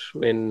out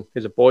in?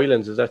 Is it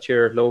Boylan's? Is that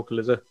your local?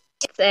 Is it?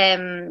 It's,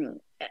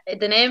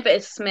 the name of it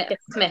is Smith.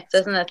 It's Smith,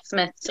 isn't it?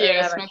 Smith.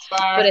 Yeah, Smith's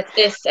Bar. But it's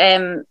this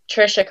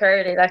Trisha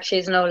Curley. Like,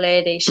 she's an old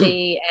lady.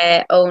 She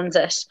owns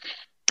it.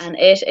 And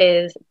it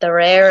is the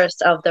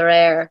rarest of the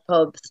rare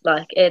pubs.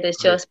 Like, it is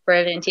just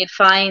brilliant. You'd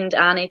find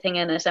anything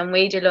in it. And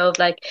we do love,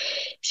 like,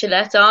 she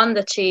lets on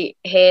that she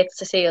hates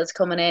to see us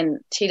coming in.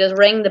 She does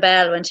ring the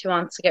bell when she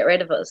wants to get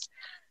rid of us.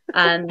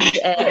 And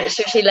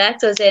she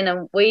lets us in,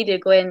 and we do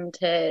go in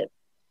the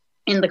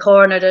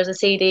corner. There's a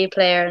CD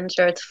player, and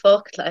sure, it's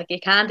fucked. Like, you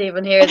can't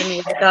even hear the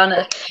music on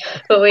it.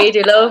 But we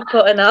do love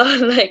putting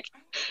on, like,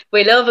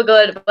 we love a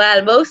good,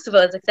 well, most of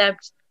us,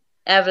 except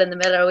Evelyn the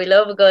Miller, we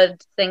love a good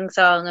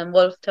sing-song and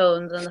wolf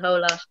tones and the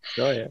whole lot.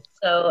 Oh, yeah.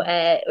 So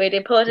we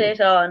did put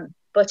it on,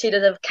 but she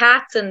does have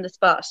cats in the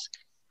spot,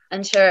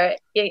 and sure,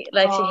 she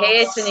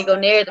hates when you go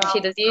near them.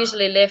 She does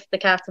usually lift the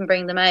cats and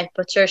bring them out,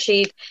 but sure,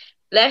 she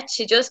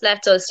just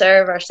lets us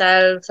serve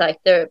ourselves. Like,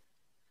 that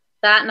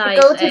night,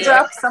 go to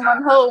drop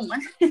someone home.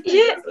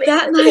 Yeah,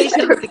 that night,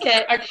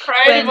 a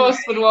crowd of us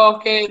would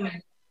walk in.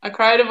 And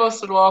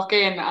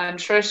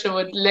Trisha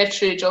would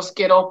literally just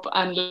get up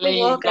and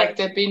leave. Like,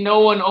 there'd be no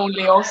one,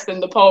 only us in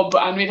the pub,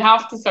 and we'd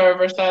have to serve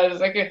ourselves.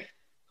 Like, a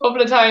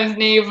couple of times,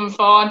 Niamh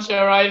and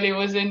Ciara Reilly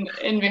was in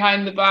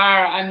behind the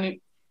bar, and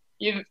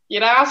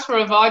you'd ask for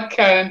a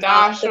vodka and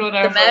dash or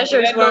whatever. The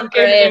measures weren't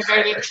great.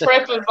 A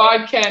triple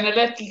vodka in a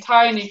little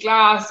tiny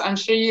glass, and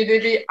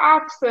she'd be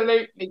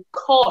absolutely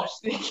cut.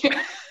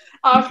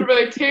 After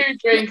about 2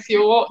 drinks,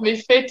 you won't be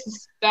fit to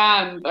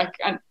stand.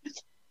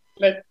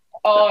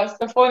 Oh, it's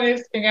the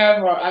funniest thing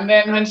ever. And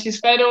then when she's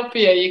fed up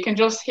here, you can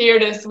just hear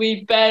this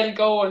wee bell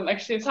going.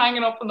 Like, she's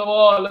hanging up on the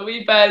wall, a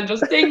wee bell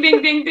just ding,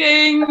 ding, ding,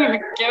 ding.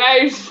 Get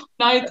out,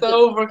 night's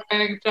over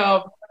kind of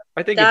job.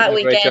 I think that it's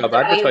a great job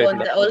advertising. We won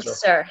the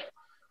Ulster,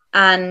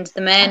 and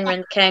the men were in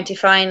the county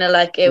final.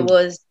 Like, it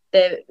was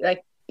the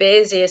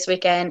busiest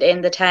weekend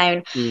in the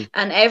town,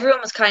 and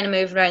everyone was kind of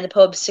moving around the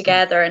pubs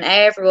together, and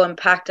everyone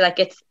packed. Like,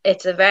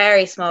 it's a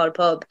very small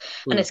pub,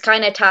 and it's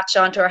kind of attached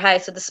onto her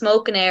house, so the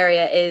smoking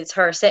area is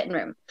her sitting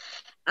room,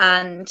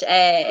 and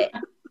it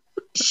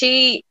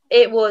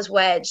was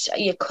wedged.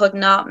 You could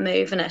not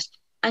move in it,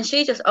 and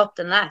she just upped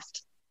and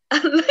left,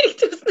 and like,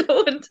 there was no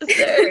one to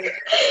serve.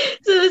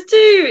 So it was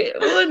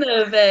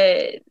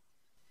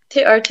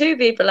two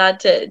people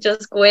had to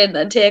just go in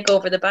and take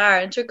over the bar,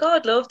 and sure,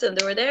 God loved them.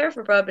 They were there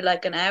for probably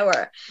like an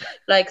hour,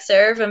 like,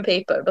 serving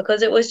people,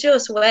 because it was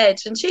just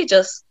wedged, and she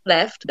just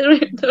left. I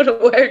don't know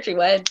where she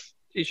went.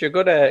 You're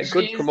good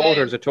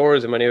promoters of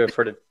tourism anyway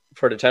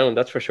for the town,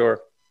 that's for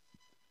sure.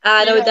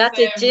 I know, that's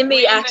it.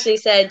 Jimmy actually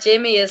said,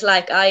 Jimmy is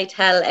like, I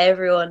tell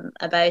everyone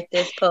about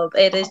this pub.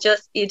 It is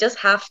just, you just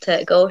have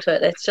to go to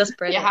it. It's just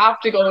brilliant. You have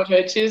to go to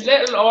it. She's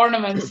little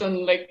ornaments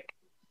and like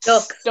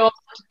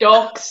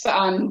ducks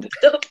and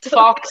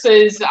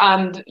foxes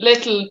and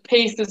little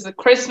pieces of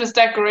Christmas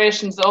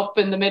decorations up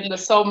in the middle of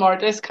summer,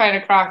 this kind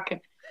of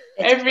crack.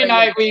 Every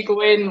night we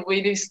go in,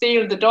 we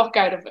steal the duck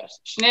out of it.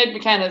 Sinead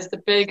McKenna is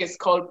the biggest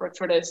culprit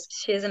for this.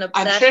 She's an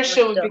obsession. And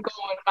Trisha would be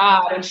going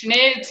mad. And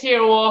Sinead's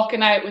here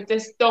walking out with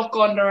this duck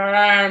under her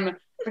arm,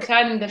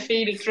 pretending to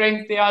feed a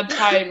drink the odd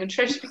time. And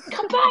Trish would be,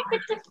 come back,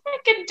 it's a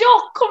freaking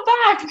duck, come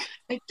back.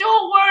 Like,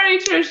 don't worry,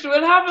 Trish,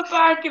 we'll have it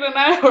back in an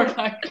hour.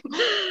 Like,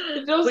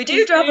 we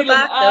do drop it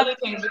back, though.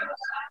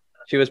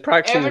 She was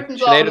practicing,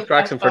 Sinead was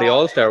practicing for the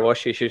All-Star, was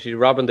she? She's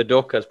robbing the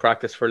duck as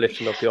practice for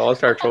lifting up the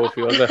All-Star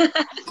trophy, was it?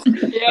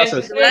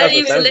 Yes,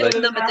 ready to lift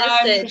them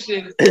at this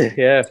stage.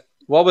 Yeah.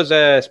 What was,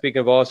 speaking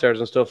of All-Stars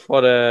and stuff,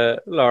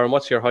 Lauren,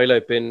 what's your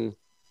highlight been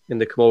in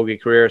the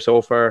camogie career so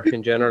far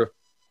in general?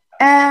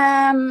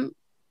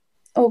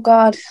 Oh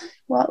God,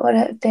 what would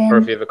it have been? Or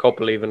if you have a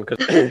couple even,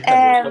 because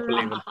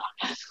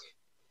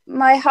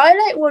my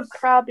highlight would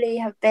probably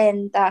have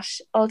been that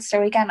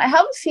Ulster weekend. I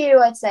have a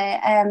few, I'd say.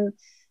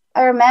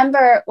 I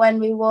remember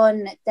when we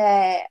won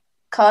the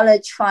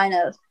college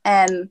final.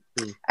 I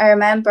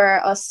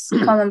remember us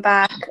coming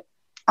back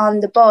on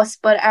the bus,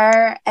 but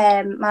our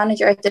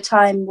manager at the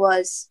time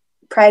was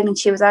pregnant.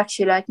 She was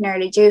actually like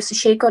nearly due, so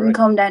she couldn't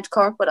come down to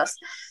Cork with us.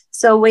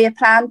 So we had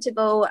planned to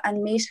go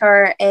and meet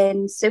her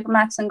in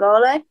Supermax in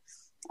Galway.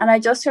 And I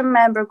just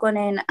remember going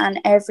in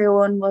and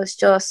everyone was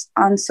just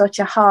on such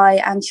a high,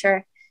 and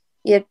sure,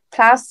 you had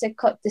plastic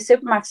cup, the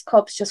Supermax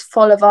cups just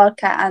full of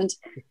vodka, and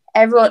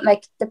everyone,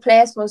 like, the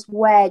place was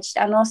wedged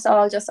and us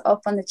all just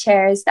up on the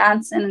chairs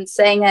dancing and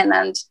singing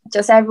and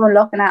just everyone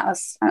looking at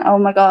us. And oh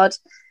my God,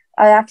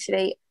 I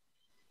actually,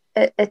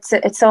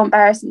 it's so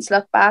embarrassing to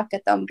look back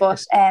at them,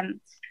 but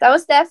that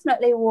was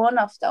definitely one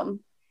of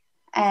them.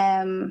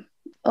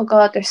 Oh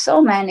God, there's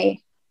so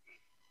many.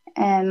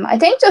 I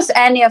think just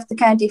any of the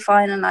county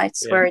final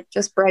nights were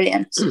just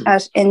brilliant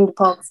in the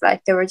pubs.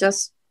 Like, they were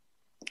just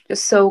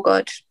so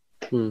good.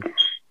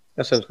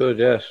 That sounds good,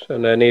 yes.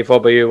 And then Niamh, what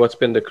about you? What's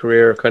been the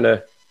career kind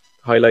of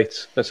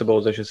highlights, I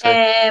suppose I should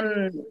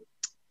say?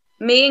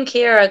 Me and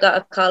Ciara got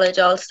a college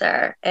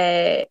All-Star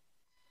in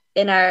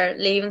our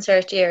Leaving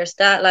Cert years.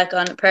 That, like,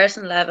 on a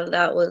personal level,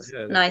 that was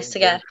nice to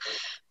get.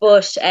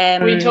 But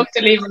we took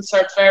the Leaving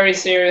Cert very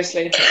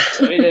seriously.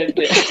 So we did.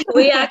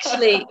 we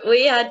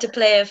had to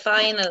play a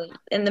final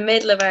in the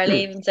middle of our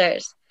Leaving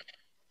Cert,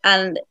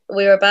 and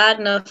we were bad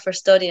enough for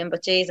studying,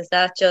 but Jesus,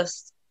 that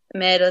just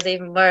made us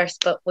even worse.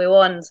 But we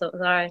won, so it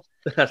was alright.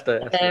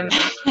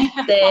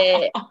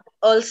 The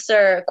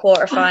Ulster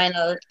quarter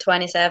final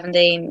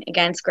 2017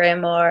 against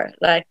Graham,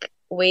 like,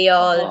 we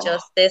all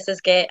this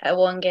is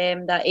one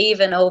game that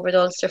even over the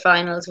Ulster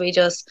finals we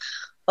just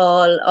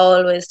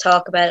always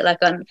talk about it. Like,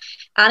 on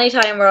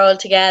anytime we're all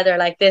together,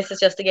 like, this is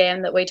just a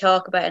game that we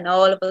talk about and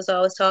all of us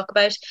always talk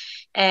about.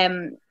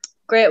 We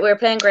were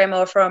playing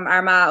Graham from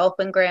Armagh up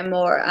in Graham,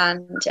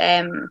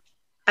 and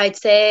I'd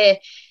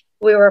say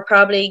we were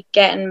probably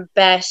getting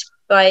bet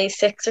by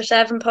 6 or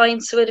 7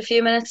 points with a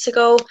few minutes to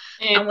go.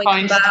 8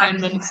 points,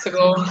 10 minutes to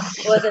go.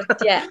 Was it?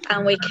 Yeah,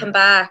 and we came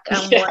back and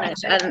won it.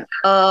 And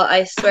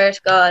I swear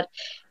to God,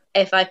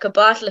 if I could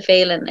bottle a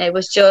feeling, it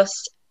was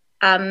just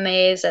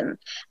amazing.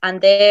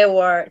 And they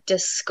were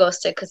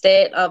disgusted because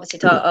they obviously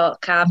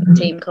thought, Cavan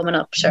team coming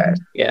up, sure.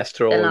 Yes,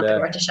 they'll not be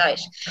worth a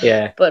shite.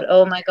 Yeah. But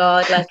oh my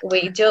God, like,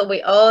 we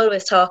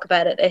always talk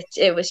about it.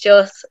 It was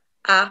just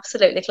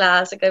absolutely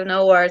classic. I have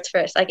no words for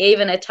it. Like,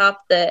 even it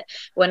topped the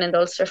winning the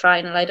Ulster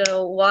final. I don't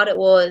know what it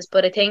was,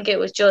 but I think it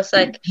was just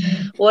like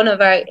one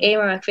of our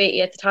Emer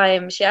McVitie at the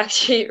time, she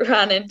actually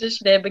ran into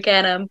Sinead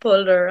McKenna and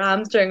pulled her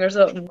hamstring or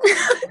something.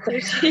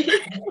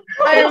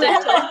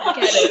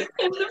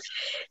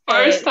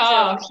 First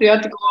half, she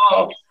had to go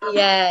off.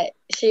 Yeah,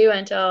 she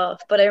went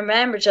off. But I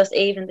remember just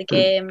even the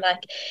game,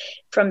 like,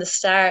 from the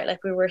start,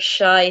 like, we were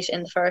shite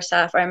in the first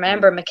half. I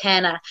remember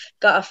McKenna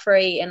got a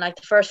free in like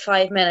the first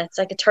 5 minutes,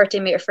 like a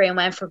 30-metre free, and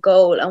went for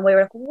goal, and we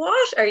were like,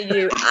 what are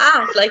you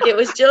at? Like, it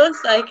was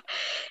just like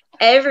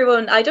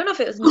everyone, I don't know if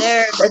it was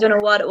nerves, I don't know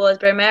what it was,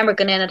 but I remember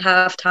going in at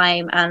half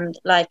time and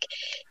like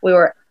we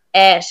were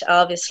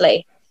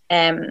obviously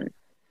I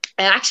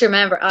actually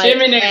remember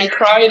Jimmy nearly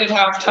cried at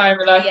half time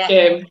of that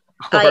game.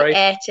 I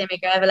ate Jimmy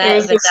Greville out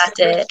of it that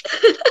day.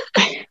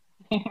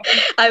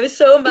 I was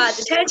so mad.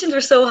 The tensions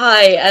were so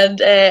high, and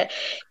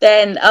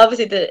then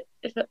obviously the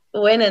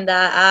winning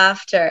that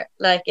after,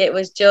 like, it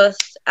was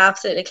just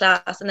absolutely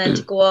class. And then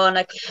to go on,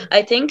 like,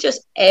 I think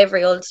just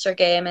every Ulster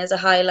game is a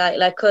highlight,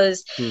 like,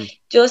 because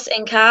just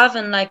in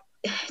Cavan, like,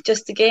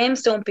 just the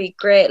games don't be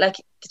great. Like,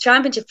 the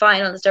championship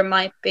finals, there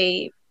might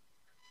be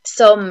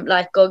some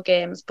like good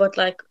games, but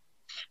like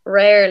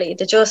rarely.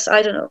 They just,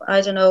 I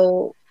don't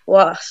know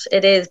what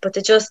it is, but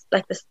they just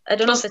like this. I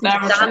don't know if it's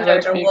the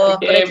standard or what,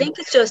 but I think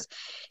it's just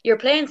you're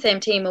playing the same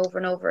team over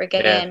and over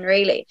again,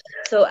 really.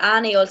 So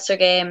any Ulster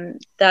game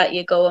that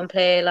you go and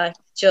play, like,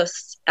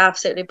 just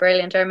absolutely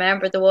brilliant. I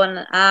remember the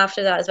one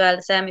after that as well,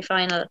 the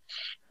semi-final.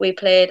 We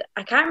played,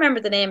 I can't remember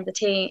the name of the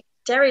team.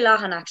 Derry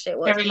Loughan, actually it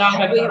was. Derry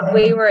Loughan.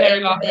 We were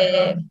in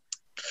the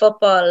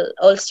football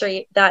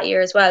Ulster that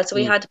year as well, so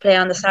we had to play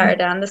on the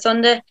Saturday and the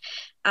Sunday.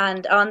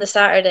 And on the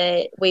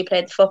Saturday we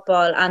played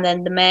football, and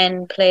then the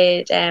men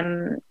played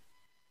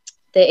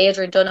the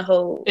Adrian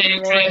Donohoe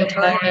Memorial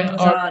Tournament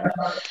was on,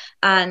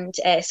 and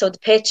so the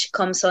pitch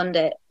come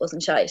Sunday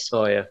wasn't shite.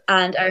 Oh yeah.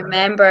 And I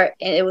remember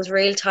it was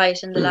real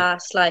tight in the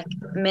last like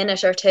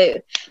minute or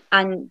two,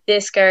 and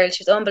this girl,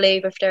 she was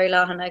unbelievable for Derry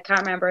Laughlin, I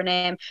can't remember her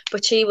name,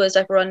 but she was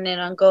like running in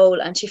on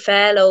goal and she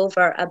fell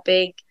over a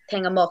big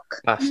thing of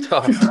muck. Passed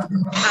off. And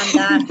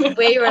that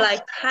we were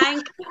like,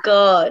 thank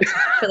God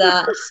for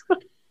that.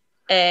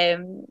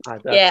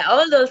 Yeah,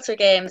 all those Ulster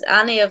games,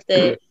 any of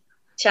the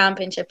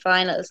championship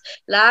finals.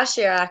 Last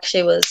year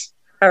actually was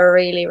a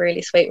really,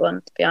 really sweet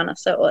one, to be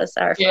honest. So it was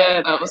our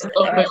that was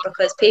lovely.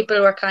 because people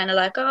were kind of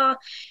like, oh,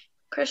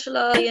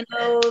 Crosserlough, you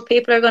know,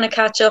 people are going to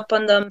catch up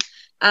on them.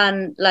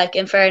 And like,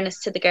 in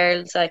fairness to the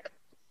girls, like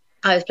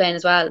I was playing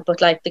as well,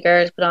 but like the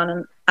girls put on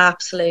an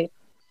absolute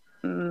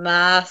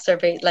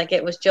masterpiece. Like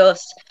it was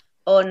just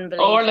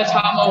unbelievable. Orla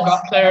Tomo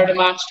got player of the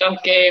match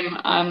that game,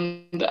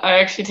 and I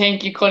actually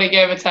think you could have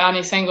given it to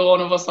any single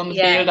one of us on the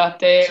field that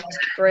day.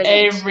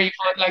 Everyone,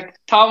 like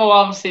Tomo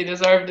obviously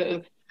deserved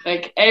it.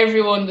 Like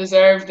everyone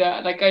deserved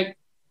it. Like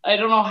I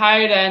don't know how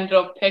they ended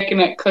up picking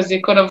it, because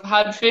you could have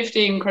had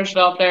 15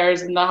 Crosserlough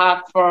players in the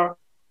hat for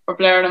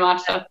player of the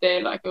match that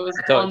day. Like it was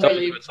unbelievable. It's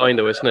a good sign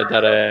though, isn't it,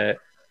 that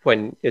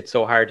when it's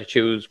so hard to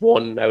choose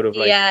one out of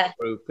like a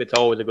group, it's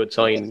always a good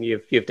sign.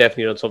 You've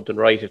definitely done something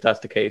right if that's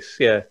the case.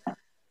 Yeah.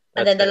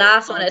 And then the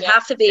last one, it'd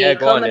have to be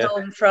coming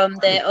home from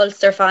the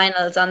Ulster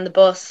finals on the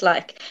bus,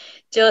 like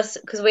just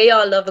because we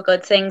all love a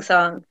good sing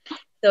song,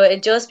 so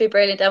it'd just be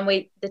brilliant. And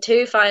the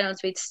two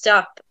finals, we'd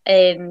stop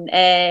in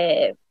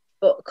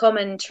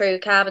coming through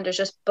Cavan. There's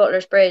just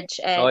Butler's Bridge.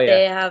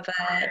 They have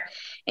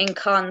in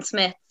Con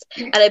Smith,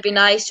 and it'd be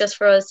nice just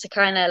for us to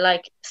kind of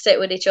like sit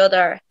with each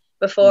other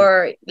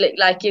before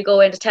like you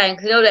go into town,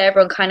 because you know that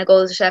everyone kind of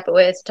goes a separate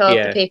ways to talk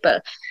to people.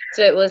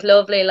 So it was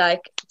lovely,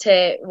 like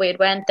we'd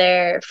went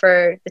there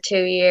for the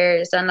 2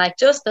 years, and like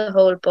just the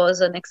whole buzz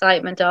and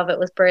excitement of it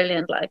was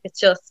brilliant. Like it's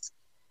just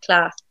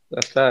class.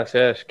 That's class,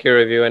 yeah.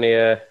 Ciara, have you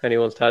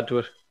anyone's to add to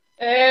it?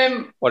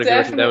 What have you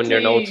written down in your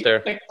notes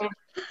there? Like,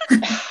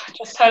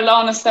 just hold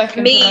on a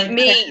second. Me. No,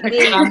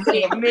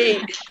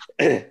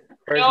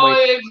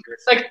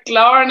 it's like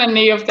Lauren and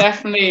Niamh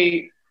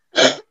definitely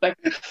like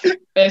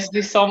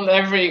basically summed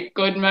every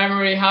good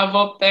memory have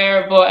up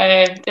there,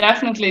 but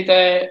definitely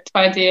the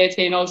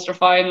 2018 Ulster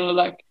final,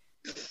 like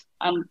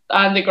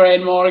and the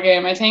Grainmore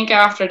game. I think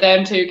after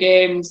them two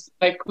games,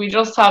 like we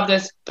just have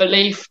this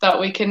belief that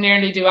we can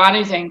nearly do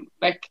anything.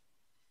 Like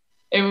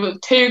it was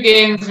 2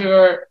 games, we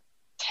were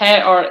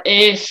 10 or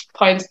 8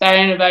 points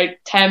down, about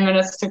 10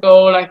 minutes to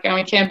go, like, and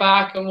we came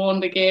back and won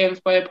the games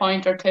by a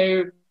point or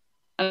two.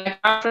 And like,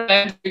 after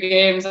them 2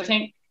 games, I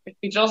think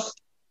we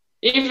just,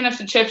 even if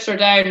the chips are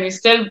down, we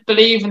still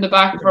believe in the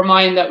back of our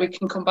mind that we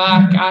can come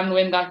back and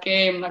win that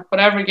game. Like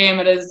whatever game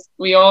it is,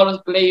 we always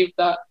believe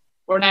that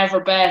we're never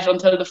bet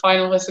until the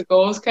final whistle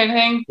goes, kind of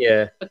thing.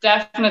 Yeah. But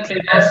definitely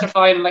the Ulster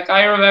final. Like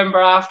I remember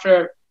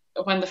after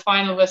when the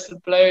final whistle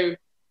blew,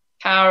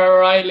 Ciara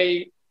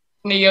Reilly,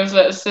 Niamh's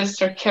little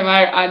sister, came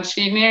out and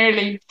she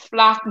nearly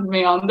flattened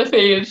me on the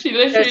field. She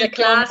literally. There's a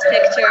class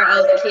picture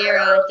of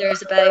Ciara.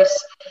 There's about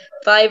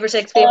 5 or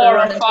 6 people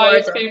running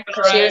towards her.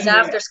 She was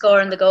after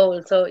scoring the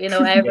goal, so you know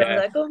everyone's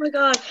like, "Oh my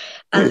god!"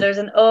 And there's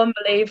an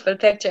unbelievable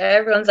picture.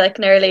 Everyone's like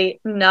nearly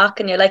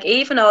knocking you. Like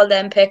even all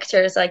them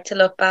pictures, like to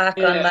look back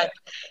on, like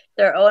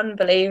they're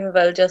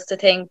unbelievable. Just to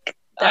think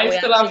that we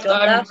actually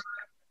done that.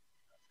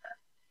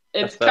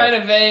 It's kind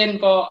of vain,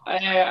 but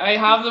I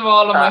have them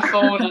all on my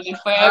phone, and if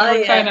I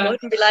ever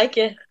wouldn't be like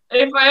you.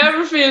 If I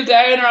ever feel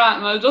down or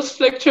anything, I'll just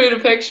flick through the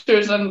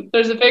pictures, and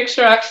there's a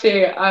picture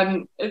actually,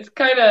 and it's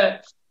kind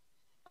of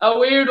a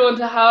weird one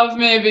to have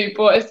maybe,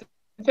 but it's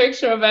a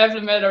picture of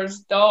Evelyn Miller's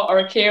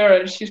daughter,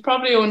 Ciara. She's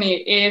probably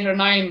only 8 or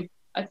 9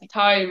 at the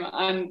time,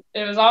 and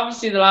it was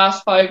obviously the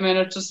last 5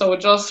 minutes or so,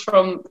 just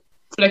from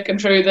flicking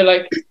through the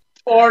like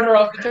order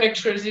of the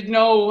pictures, you'd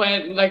know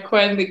when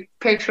the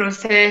picture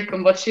was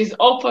taken, but she's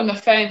up on the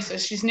fence, so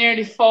she's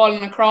nearly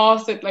falling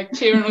across it, like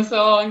cheering us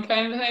on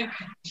kind of thing.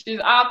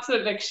 She's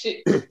absolutely like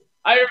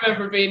I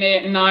remember being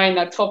 8 and 9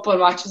 at football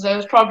matches. I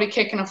was probably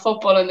kicking a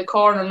football in the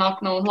corner,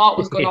 not knowing what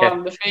was going on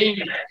in the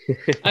field.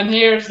 And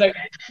here's like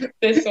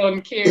this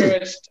one,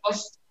 Ciara, is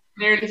just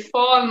nearly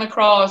falling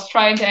across,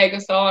 trying to egg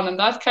us on, and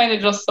that kind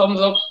of just sums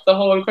up the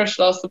whole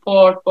Crosserlough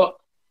support. But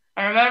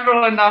I remember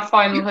when that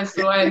final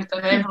whistle went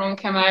and everyone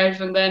came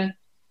out, and then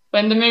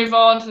when they move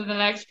on to the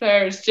next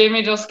players,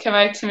 Jimmy just came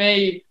out to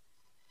me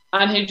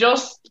and he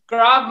just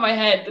grabbed my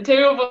head. The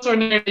two of us were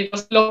nearly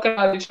just looking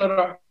at each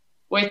other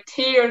with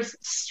tears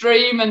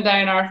streaming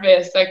down our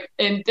face, like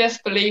in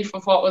disbelief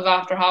of what was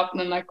after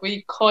happening. Like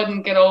we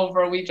couldn't get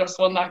over, we just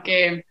won that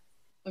game.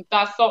 And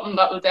that's something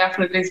that will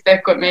definitely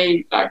stick with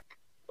me. Like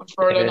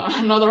for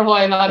another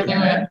while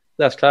anyway.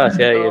 That's class,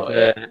 yeah.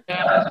 So,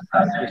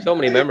 You've so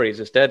many memories.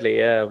 It's deadly,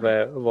 yeah,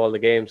 of all the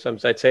games.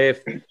 I'd say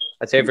if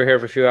you're here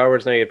for a few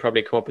hours now, you'd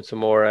probably come up with some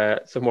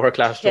more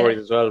class stories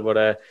as well.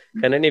 But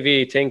can any of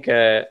you think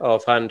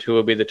offhand who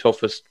would be the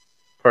toughest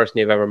person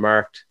you've ever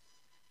marked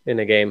in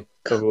a game?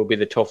 Who would be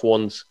the tough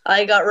ones?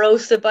 I got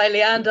roasted by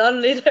Leanne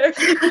Donnelly there.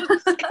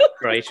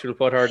 Right, she'll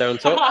put her down.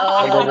 So,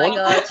 oh my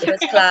God, she was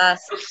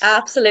class.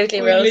 Absolutely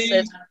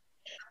roasted.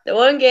 The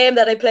one game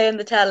that I play in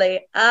the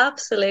telly,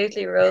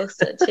 absolutely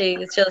roasted. She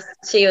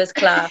was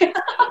class.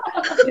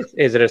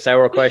 Is it a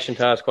sour question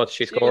to ask? What did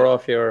she score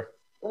off your?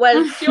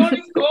 Well, she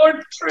only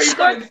scored 3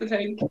 points, I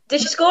think.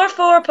 Did she score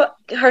 4?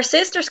 Her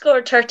sister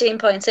scored 13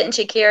 points, didn't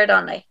she, Ciara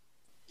Donnelly?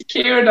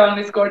 Ciara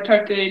Donnelly scored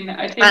 13.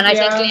 I think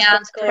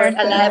Leanne scored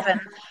 11.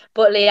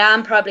 But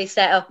Leanne probably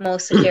set up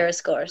most of Ciara's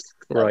scores.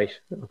 So. Right.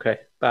 Okay.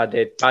 Bad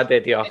day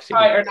at the office.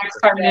 Try her next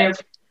time, Niamh.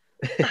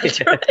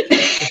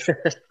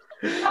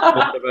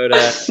 What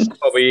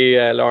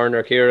about Lauren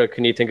or Ciara?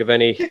 Can you think of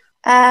any?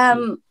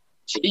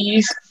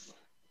 Jeez.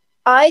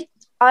 I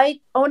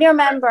only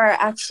remember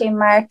actually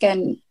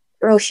marking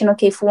Roisin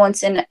O'Keefe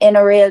once in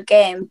a real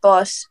game,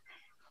 but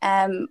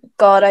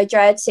God, I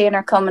dread seeing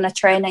her coming at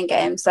training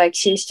games. Like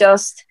she's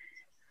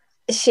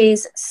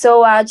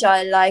so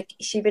agile. Like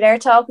she'd be there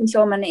talking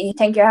to him, and you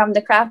think you're having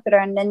the crap with her,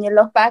 and then you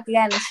look back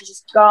again, and she's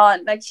just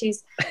gone. Like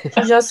she's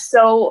just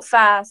so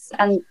fast,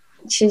 and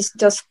she's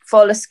just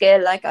full of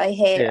skill. Like I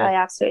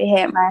absolutely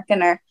hate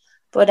marking her.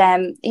 But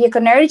you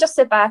can nearly just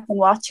sit back and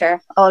watch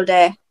her all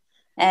day.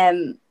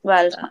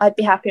 Well, I'd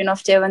be happy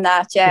enough doing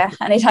that. Yeah,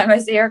 anytime I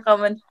see her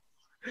coming.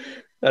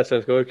 That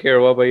sounds good.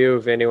 Ciara, what about you?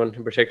 If anyone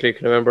in particular you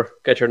can remember,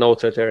 get your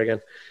notes out there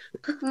again.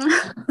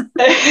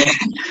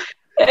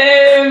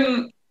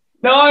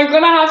 No, I'm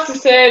gonna have to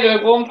say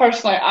that one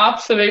person I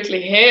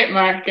absolutely hate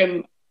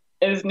marking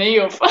is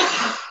Niamh.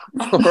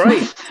 Oh,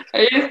 right.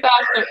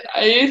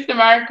 I used to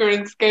mark her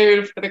in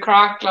school for the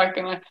Craic, like,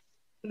 and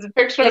there's a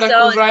picture that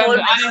goes around.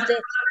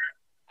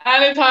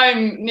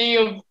 Anytime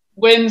Niamh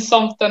wins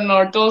something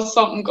or does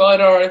something good,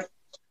 or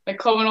like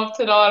coming up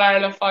to the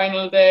All-Ireland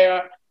final day,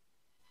 or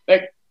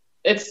like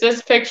it's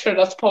this picture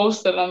that's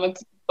posted, and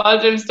it's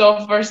Belgium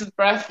stuff versus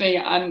Breffni,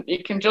 and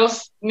you can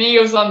just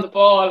Niamh's on the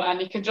ball, and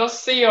you can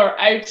just see her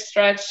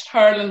outstretched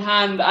hurling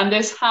hand, and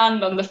this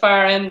hand on the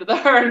far end of the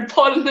hurl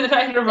pulling it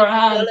out of her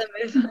hand.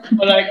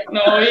 But like,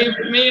 no,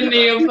 me and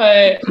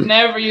Niamh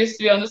never used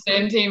to be on the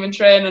same team in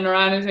training or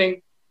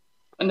anything,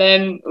 and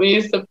then we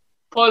used to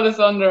pull each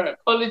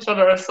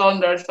other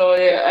asunder. So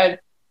yeah,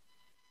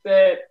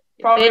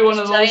 probably one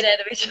of those. Out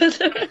of each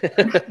other.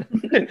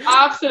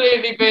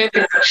 Absolutely bit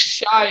the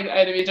shite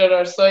out of each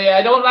other. So yeah,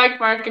 I don't like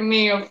marking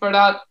Niamh for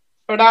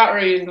that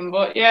reason.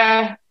 But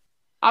yeah,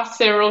 I have to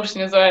say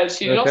Roisin as well.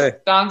 She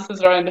just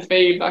dances around the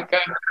field. Like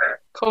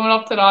coming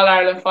up to the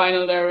All-Ireland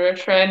final there, we were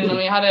training and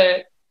we had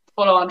a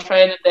full-on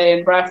training day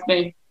in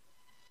Breffni,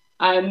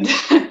 and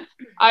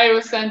I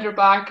was centre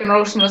back and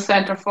Roisin was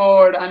centre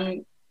forward,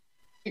 and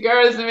the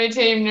girls in my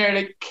team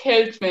nearly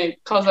killed me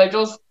because I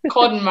just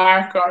couldn't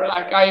mark her.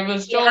 Like I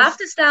was just. You have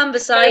to stand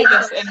beside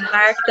us and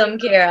mark them,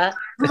 Ciara.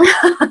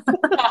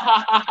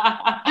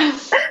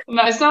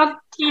 No, it's not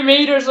 2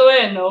 meters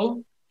away.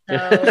 No. No,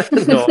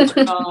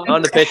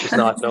 on the pitch it's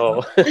not.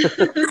 No.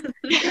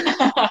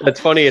 It's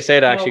funny you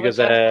say that actually, because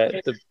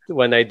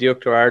when I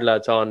duked our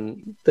lads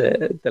on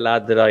the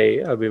lad that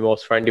I'd be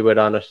most friendly with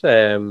on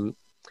it.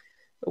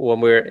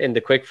 When we were in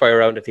the quickfire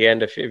round at the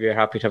end, if you're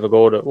happy to have a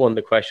go, one of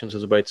the questions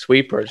was about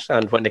sweepers,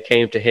 and when it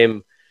came to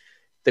him,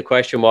 the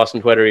question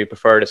wasn't whether he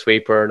preferred a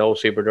sweeper or no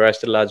sweeper. The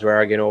rest of the lads were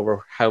arguing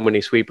over how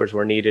many sweepers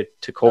were needed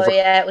to cover. Oh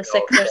yeah, it was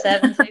 6 or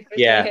 7 sweepers.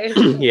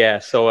 Yeah.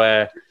 So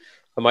I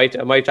might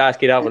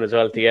ask you that one as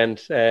well at the end.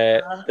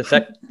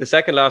 The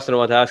second last one I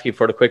want to ask you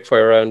for the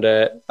quickfire round,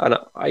 and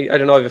I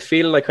don't know, I have a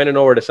feeling I kind of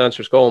know where this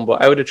answer's going,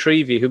 but out of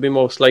 3 of you, who'd be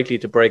most likely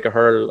to break a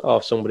hurl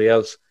off somebody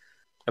else?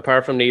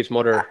 Apart from Niamh's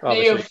mother,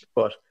 obviously.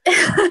 But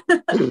I'd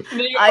say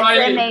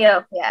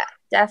Niamh, yeah,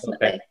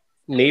 definitely. Okay.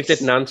 Niamh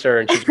didn't answer,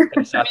 and she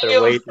just sat there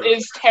waiting. Niamh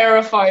is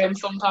terrifying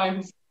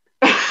sometimes.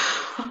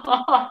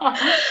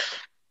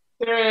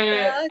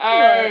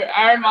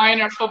 Our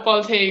minor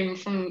football team,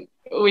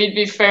 we'd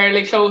be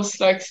fairly close,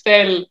 like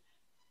still.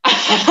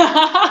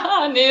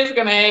 Niamh's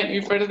gonna hate me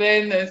for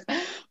saying this.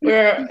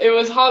 It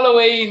was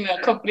Halloween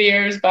a couple of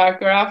years back.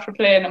 We were after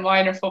playing a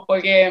minor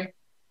football game.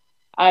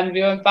 And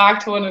we went back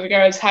to one of the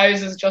girls'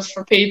 houses just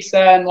for pizza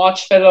and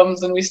watch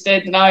films, and we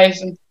stayed the night.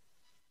 And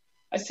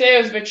I say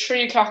it was about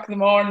 3 o'clock in the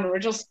morning. We're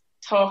just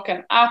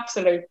talking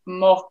absolute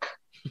muck.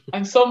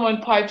 And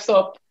someone pipes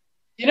up,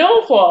 you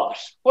know what?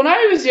 When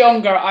I was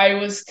younger, I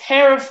was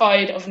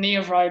terrified of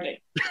Niamh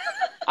Reilly.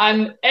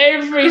 And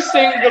every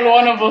single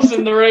one of us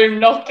in the room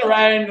looked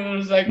around and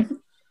was like,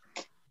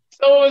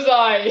 so was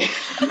I.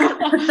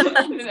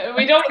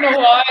 We don't know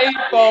why,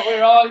 but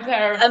we're all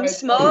terrified. I'm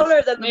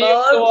smaller than the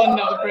one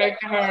that would break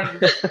her.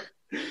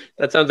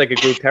 That sounds like a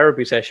group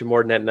therapy session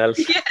more than anything else.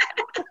 Yeah.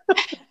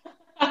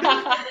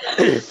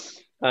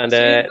 And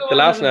the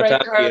last one I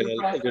have to ask you,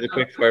 and I'll do the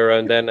quick fire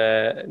round then.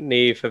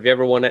 Niamh, have you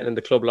ever won it in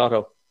the club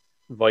lotto?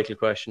 vital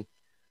question.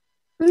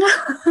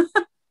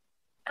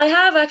 I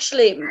have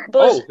actually,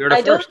 but you're the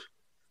I first. don't.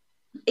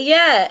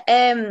 Yeah,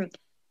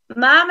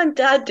 Mom and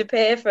Dad do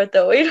pay for it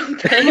though. We don't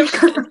pay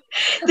for it.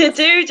 They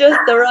do just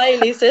the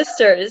Reilly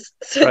sisters,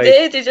 so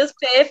Right. they just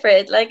pay for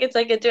it. Like it's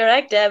like a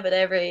direct debit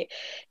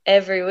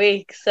every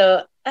week.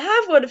 So I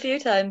have one a few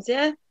times.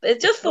 Yeah,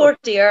 it's just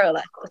 €40.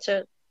 Like, which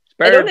I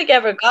don't think I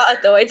ever got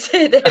it though. I'd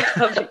say they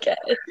probably get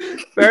it.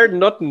 Better than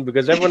nothing,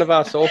 because everyone have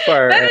asked so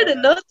far. Better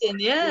than nothing.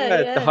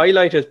 Yeah. The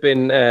highlight has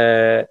been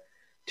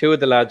two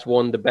of the lads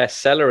won the best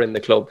seller in the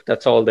club.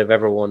 That's all they've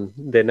ever won.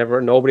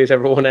 Nobody's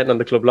ever won anything on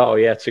the club lotto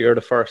yet. So you're the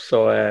first.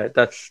 So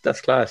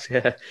that's class.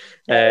 Yeah.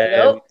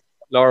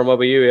 Lauren, what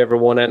about you? Ever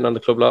won anything on the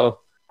club lotto?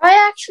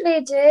 I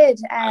actually did.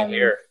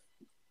 Here.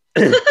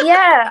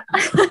 Yeah.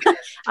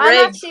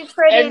 I'm actually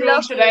pretty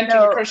Everyone should enter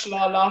the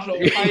Crosserlough lotto.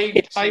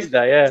 High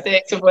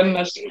stakes of winning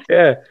it.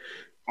 Yeah.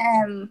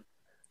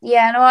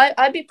 Yeah, no,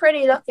 I'd be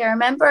pretty lucky. I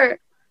remember,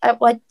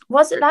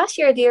 was it last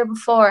year or the year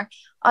before?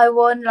 I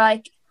won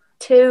like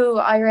 2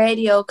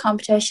 iRadio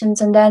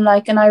competitions and then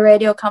like an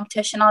iRadio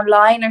competition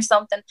online or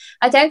something.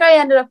 I think I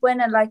ended up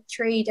winning like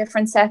 3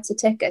 different sets of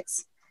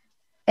tickets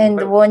in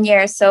the 1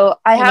 year. So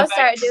I have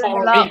started doing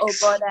the lotto,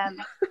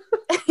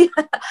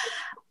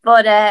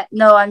 but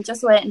no, I'm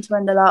just waiting to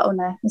win the lotto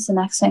now. It's the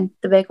next thing,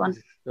 the big one.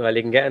 Well,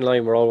 you can get in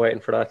line. We're all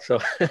waiting for that. So,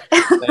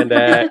 and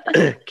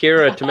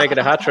Ciara, to make it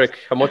a hat trick,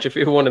 how much have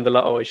you won in the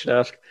lotto? I should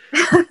ask.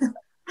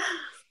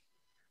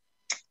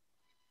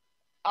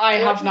 I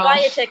have not. Buy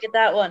a ticket,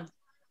 that one.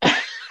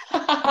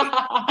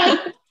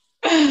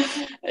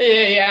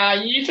 Yeah,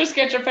 you just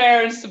get your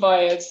parents to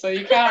buy it, so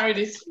you can't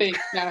really speak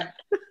now.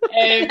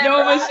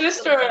 No,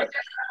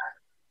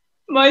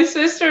 my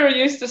sister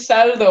used to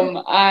sell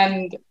them,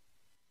 and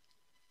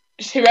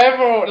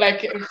whoever,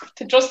 like,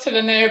 just to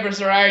the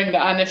neighbours around,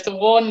 and if the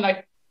one,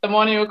 like, the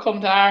money would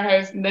come to our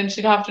house and then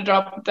she'd have to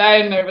drop it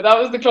down there. But that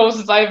was the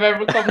closest I've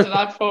ever come to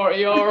that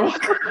 €40.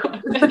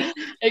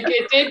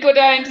 It did go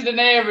down to the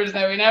neighbours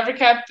now. We never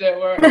kept it.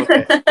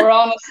 We're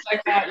honest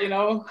like that, you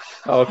know.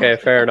 Okay,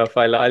 fair enough.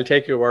 I'll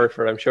take your word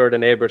for it. I'm sure the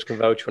neighbours can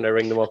vouch when I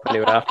ring them up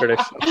anyway after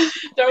this.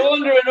 They're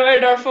wondering where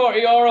their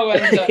 €40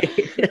 went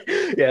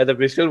to. Yeah, they'll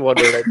be still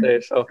wondering, I'd say.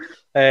 So,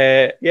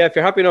 yeah, if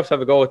you're happy enough to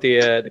have a go at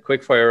the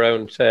quick fire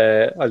round,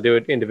 I'll do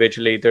it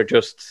individually. They're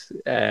just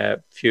a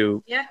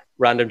few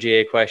random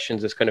GAA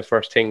questions. This kind of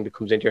first thing that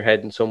comes into your head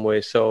in some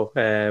ways. So,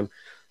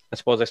 I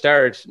suppose I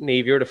started.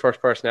 Niamh, you're the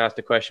first person to ask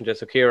the question.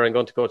 So, Ciara, I'm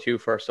going to go to you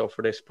first. So,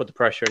 for this, put the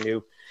pressure on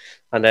you.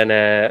 And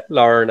then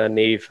Lauren and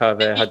Niamh have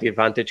had the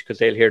advantage because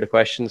they'll hear the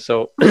questions.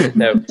 So,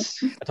 now,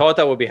 I thought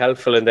that would be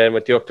helpful. And then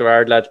with the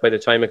Uachtar lads, by the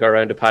time it got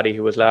around to Paddy,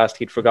 who was last,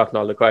 he'd forgotten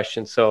all the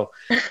questions. So,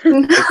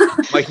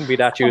 it mightn't be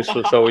that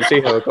useful. So, we'll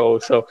see how it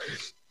goes. So,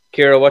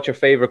 Ciara, what's your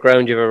favourite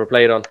ground you've ever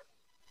played on?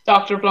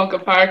 Dr.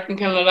 Plunkett Park in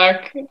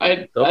Kilmallock.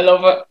 I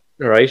love it.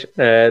 All right.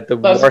 The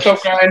That's worst a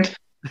tough ground.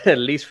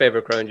 least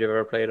favourite ground you've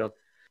ever played on?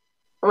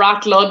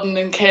 Ratludden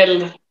and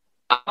Kill.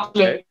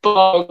 Absolute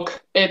bog.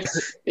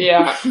 It's,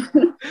 yeah.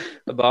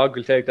 A bog,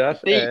 we'll take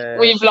that.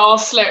 We've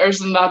lost slitters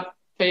in that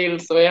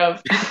field, so we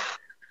have.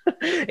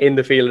 In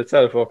the field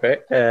itself,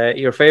 okay.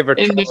 Your favourite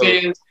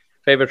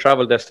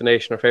travel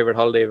destination or favourite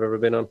holiday you've ever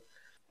been on?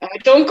 I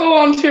don't go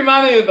on too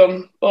many of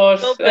them,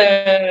 but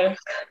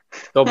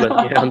Dublin,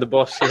 yeah, on the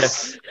bus, yeah.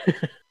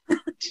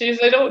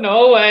 Jeez, I don't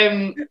know.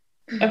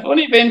 I've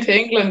only been to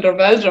England or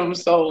Belgium,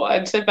 so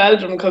I'd say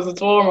Belgium because it's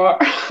warmer.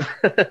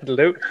 It'll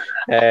do.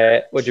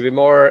 Would you be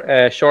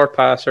more short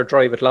pass or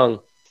drive it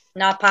long?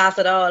 Not pass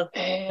at all.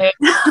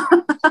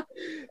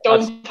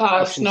 Don't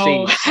pass,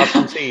 no.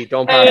 Option C,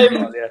 don't pass at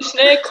all, yeah.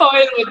 Snake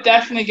Coil would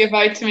definitely give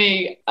out to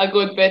me a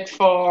good bit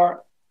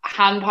for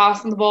hand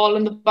passing the ball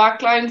in the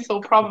back line, so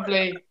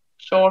probably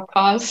short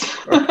pass.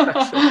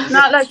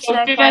 Not like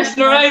Don't be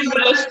messing around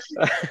with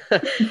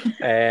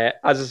it.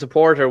 As a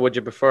supporter, would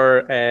you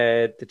prefer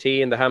the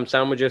tea and the ham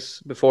sandwiches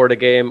before the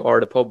game or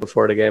the pub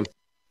before the game?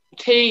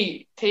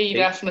 Tea.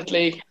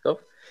 Definitely. Stuff.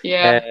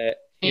 Yeah.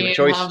 You have a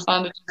choice.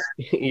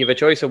 You have a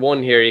choice of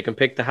one here. You can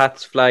pick the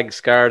hats, flags,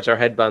 scarves, or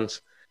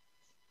headbands.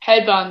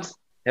 Headbands.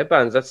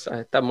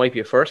 That might be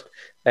a first.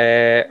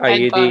 Are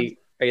you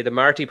the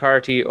Marty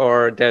Party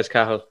or Des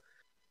Cahill?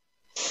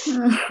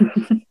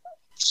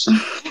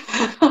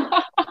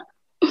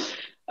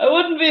 I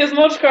wouldn't be as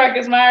much crack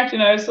as Marty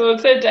now, so I'd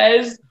say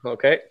Des.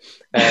 Okay.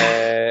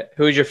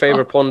 Who's your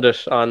favourite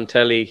pundit on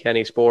telly,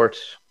 any sport?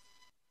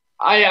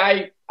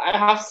 I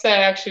have to say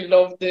I actually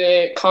love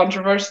the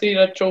controversy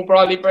that Joe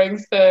Brawley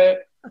brings to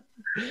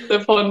the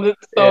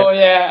pundits. So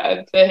yeah,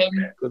 I'd say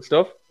him. Good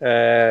stuff.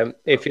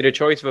 If you had a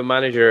choice of a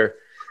manager,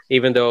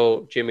 even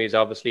though Jimmy's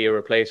obviously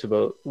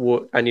irreplaceable,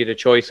 and you had a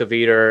choice of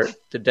either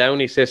the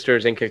Downey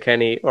sisters in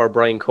Kilkenny or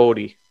Brian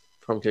Cody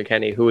from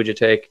Kilkenny, who would you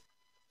take?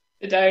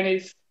 The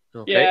Downeys.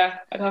 Okay. Yeah,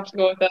 I'd have to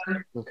go with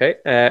them.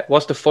 Okay.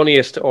 What's the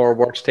funniest or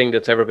worst thing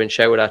that's ever been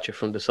shouted at you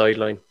from the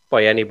sideline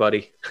by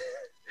anybody?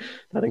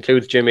 That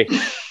includes Jimmy.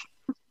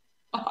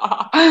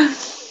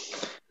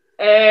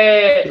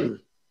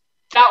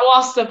 That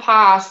was the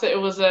pass. It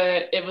was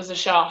a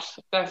shot,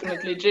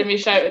 definitely. Jimmy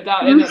shouted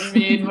that in at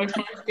me in my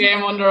first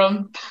game under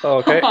him.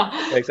 Okay,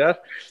 like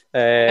that.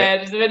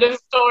 There's a bit of a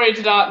story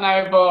to that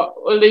now, but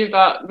we'll leave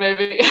that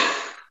maybe.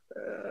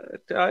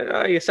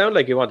 You sound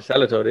like you want to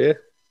tell it, though, do you?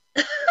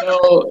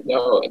 No.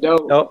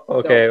 No?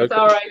 Okay. No, it's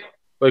all right.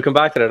 We'll come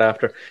back to that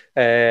after.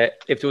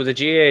 If there was a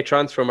GAA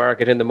transfer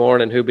market in the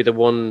morning, who'd be the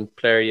one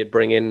player you'd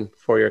bring in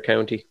for your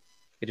county?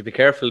 You'd be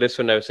careful this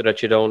one now so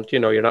that you don't,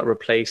 you're not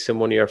replacing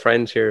one of your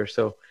friends here.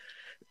 So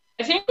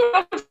I think we're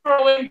looking for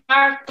a wing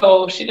back,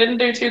 though. She didn't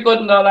do too good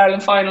in the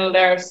All-Ireland final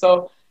there,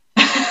 so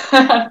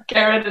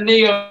Ciara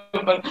Finnegan,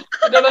 but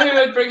I don't know who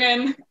I'd bring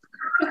in.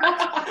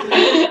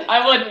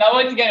 I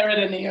wouldn't get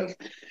rid of Niamh.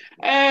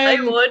 I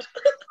would.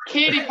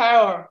 Katie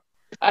Power.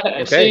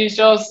 Okay. She's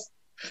just,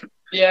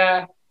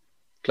 yeah.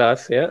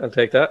 Class, yeah, I'll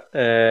take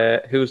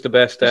that. Who's the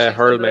best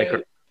hurl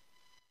maker?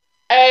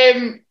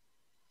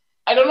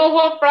 I don't know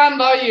what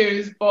brand I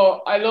use,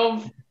 but I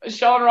love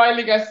Sean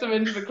Riley gets them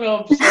into the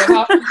club, so I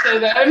have to say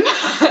them.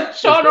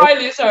 Sean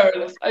Riley's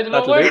hurlers. I don't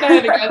know where the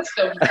hell he gets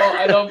them, but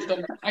I love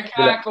them. I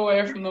can't go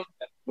away from them.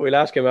 We'll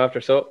ask him after.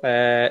 So,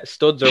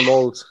 studs or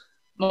moles?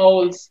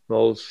 Moles.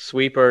 Moles.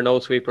 Sweeper, no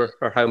sweeper,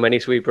 or how many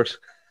sweepers?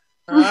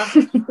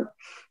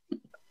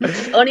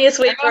 Only a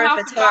sweeper I if have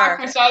it's to back her.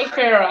 myself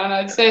here, and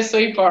I'd say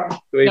sweeper.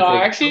 No,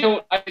 I actually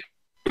don't.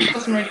 It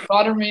doesn't really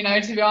bother me now,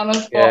 to be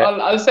honest. But Yeah.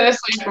 I'll say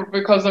sweeper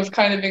because I've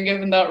kind of been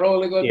given that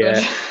role a good bit.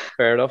 Yeah,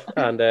 fair enough.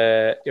 And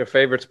your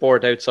favourite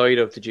sport outside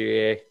of the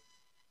GAA?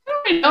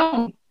 I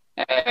don't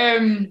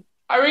know.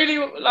 I really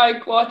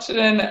like watching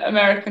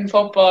American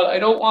football. I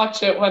don't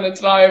watch it when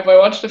it's live. I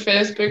watch the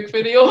Facebook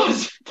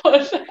videos,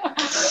 but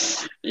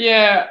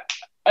yeah,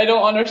 I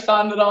don't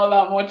understand it all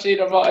that much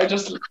either. But I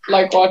just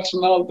like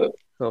watching all of it.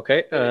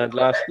 Okay, and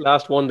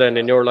last one then.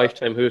 In your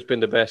lifetime, who's been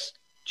the best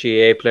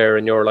GAA player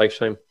in your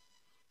lifetime?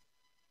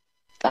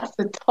 That's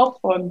a tough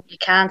one. You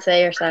can't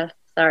say yourself.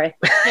 Sorry.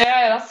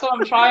 Yeah, that's what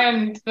I'm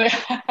trying to.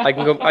 I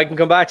can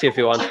come back to you if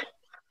you want.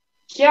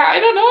 Yeah, I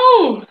don't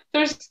know.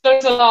 There's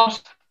a lot.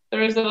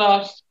 There is a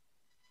lot.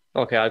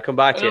 Okay, I'll come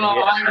back to you.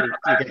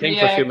 You can think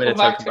for a few minutes.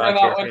 I'll come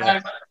back to you.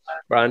 Yeah.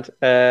 Grant.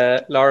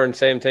 Lauren,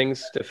 same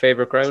things. The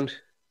favourite ground?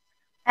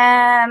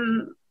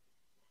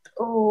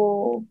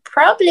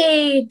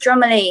 Probably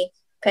Drumley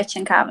pitch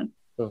in Cavan.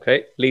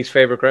 Okay. Least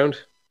favourite ground?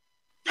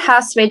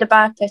 Has to be the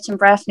back pitch in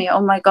Breffni.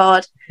 Oh my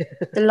god,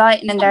 the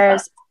lighting in there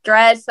is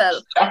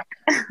dreadful.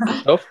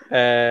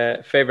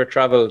 Favourite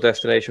travel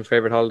destination?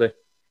 Favourite holiday?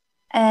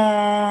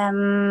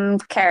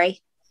 Kerry.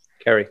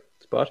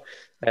 Spot.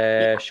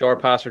 Short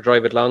pass or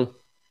drive it long?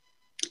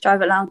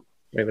 Drive it long.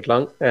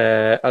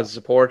 As a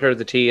supporter,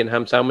 the tea and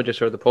ham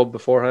sandwiches or the pub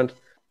beforehand?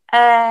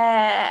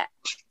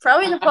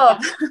 Probably the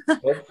pub.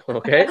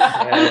 Okay.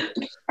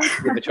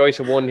 You have a choice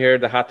of one here: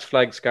 the hats,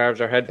 flags, scarves,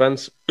 or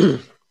headbands.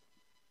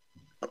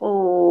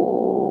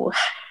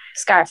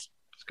 Scarf.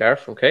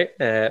 Okay.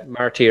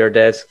 Marty or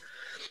Des?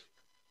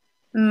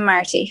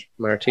 Marty.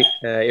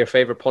 Your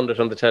favourite pundit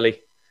on the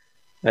telly?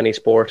 Any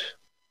sport?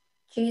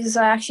 Jesus,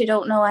 I actually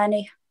don't know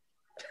any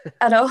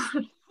at all.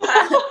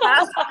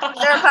 Pass. Is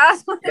there a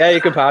pass? Yeah,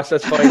 you can pass.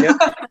 That's fine.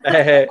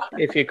 Yeah.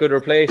 If you could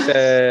replace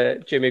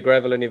Jimmy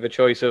Greville and you have a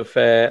choice of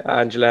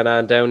Angela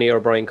Ann Downey or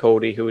Brian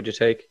Cody, who would you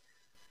take?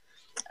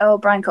 Oh,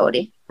 Brian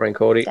Cody.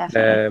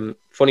 Definitely.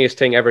 Funniest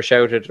thing ever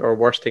shouted or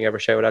worst thing ever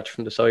shouted at you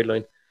from the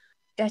sideline?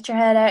 Get your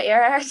head out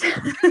your arse.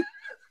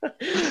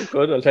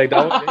 Good, I'll take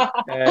that one.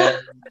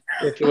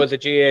 If there was a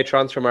GAA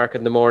transfer market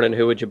in the morning,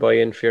 who would you buy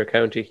in for your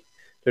county?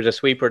 There's a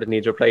sweeper that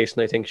needs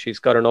replacing. I think she's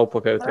got her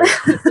notebook out there.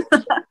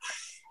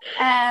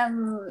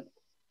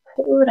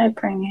 Who would I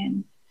bring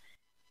in?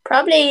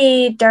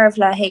 Probably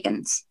Dervla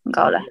Higgins in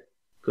Gola.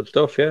 Good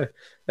stuff, yeah.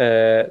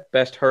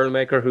 Best hurl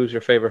maker. Who's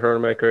your favourite hurl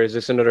maker? Is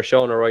this another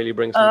Sean O'Reilly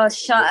brings? Oh,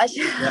 Sean.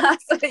 Yeah.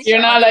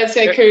 You're not allowed to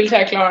say cool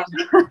tech, Lauren.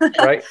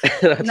 Right,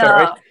 that's No.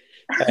 all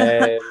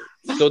right.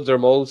 Studs or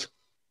moles?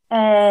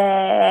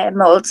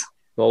 Moles.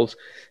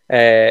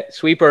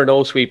 Sweeper or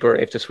no sweeper?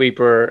 If the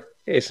sweeper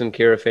isn't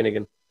Ciara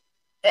Finnegan.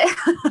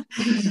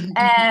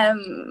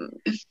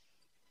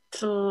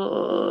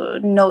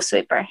 No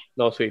sweeper.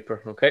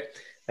 Okay.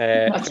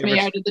 That's me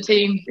out of the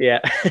team.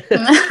 Yeah.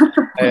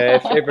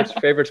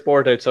 Favorite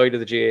sport outside of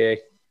the GAA?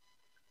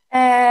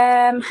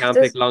 Can't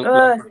pick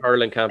Longford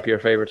hurling. Can't be your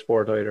favorite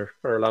sport either,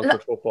 or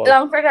Longford football.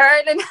 Longford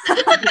hurling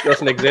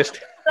doesn't exist.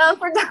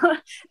 Longford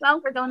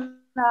don't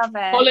have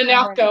a. only.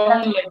 I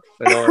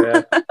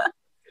know,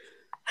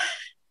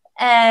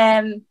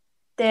 yeah.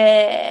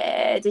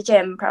 The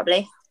gym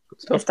probably.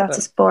 If that's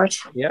a sport.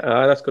 Yeah,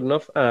 that's good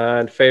enough.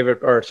 And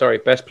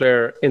best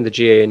player in the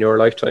GAA in your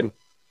lifetime?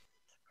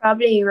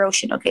 Probably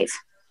Roisin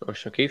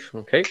O'Keefe.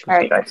 Okay.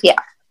 Very good, yeah.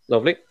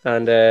 Lovely.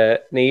 And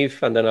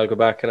Niamh, and then I'll go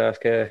back and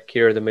ask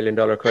Ciara the $1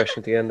 million question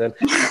at the end then.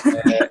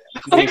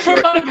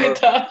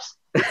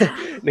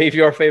 Niamh,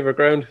 your favourite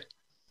ground?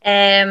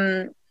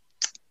 I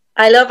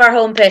love our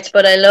home pitch,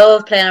 but I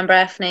love playing on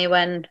Breffni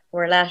when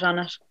we're let on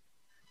it.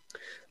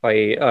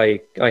 I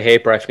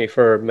hate Breffni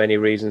for many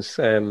reasons.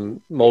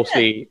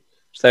 Mostly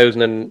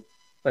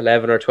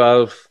 11 or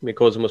 12, my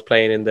cousin was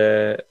playing in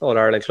the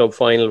All-Ireland Club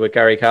final with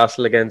Gary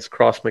Castle against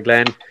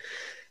Crossmaglen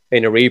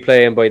in a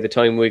replay, and by the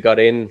time we got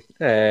in,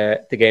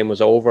 the game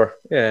was over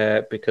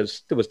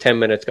because there was 10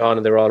 minutes gone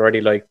and they were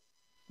already like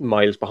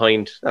miles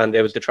behind, and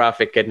it was the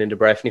traffic getting into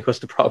Breffni was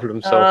the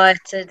problem. So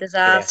it's a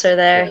disaster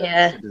there.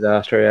 It's a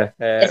disaster.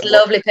 It's a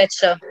lovely pitch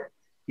though.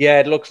 Yeah,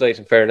 it looks nice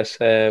in fairness.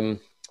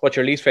 What's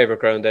your least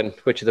favourite ground then?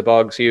 Which of the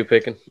bogs are you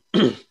picking?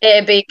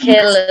 It'd be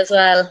Kill as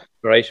well.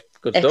 Right,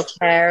 good stuff. It's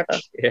terrible.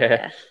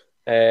 Yeah.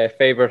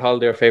 Favourite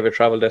holiday or favourite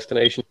travel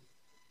destination?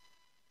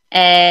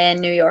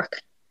 New York.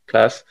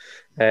 Class.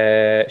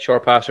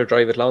 Short pass or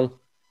drive it long?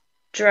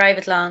 Drive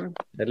it long.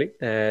 Deadly.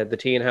 The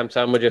tea and ham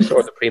sandwiches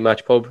or the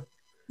pre-match pub?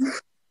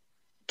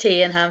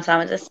 Tea and ham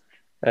sandwiches.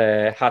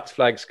 Hats,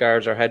 flags,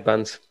 scarves or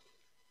headbands?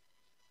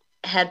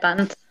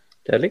 Headbands.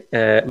 Deadly.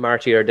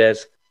 Marty or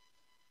Des?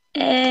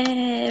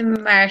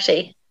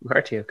 Marty.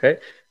 Marty, okay.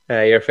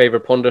 Your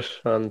favourite pundit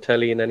on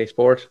telly in any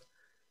sport?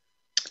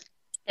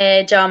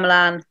 John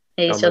Milan.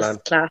 He's John just Milan.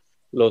 class.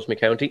 Loves me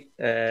county.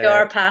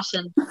 Pure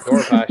passion.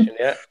 Pure passion,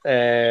 yeah.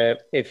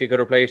 If you could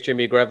replace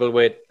Jimmy Greville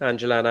with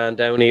Angela Ann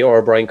Downey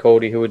or Brian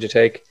Cody, who would you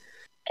take?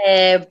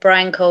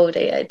 Brian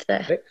Cody, I'd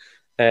say.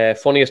 Okay.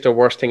 Funniest or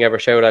worst thing ever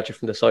shouted at you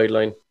from the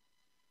sideline?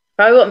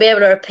 Probably won't be able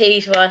to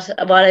repeat what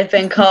I've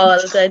been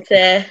called, I'd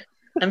say.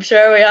 I'm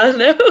sure we all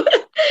know.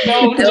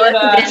 Don't do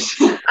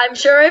that. I'm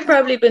sure I've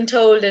probably been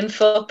told in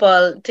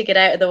football to get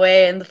out of the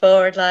way in the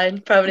forward line,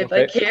 probably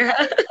by Ciara.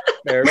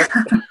 Fair enough.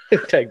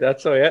 Take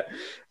that, so yeah.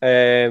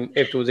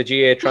 If there was a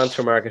GAA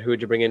transfer market, who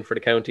would you bring in for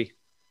the county?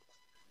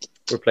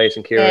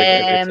 Replacing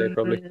Ciara, I'd say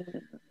probably.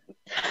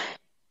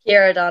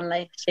 Ciara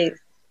Donnelly, she's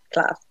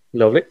class.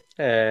 Lovely.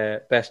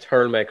 Best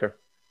hurl maker?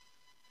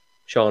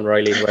 Sean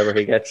Riley, whoever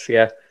he gets,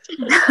 yeah.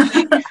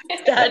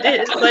 That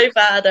is my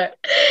father.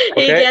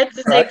 He gets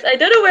the six. I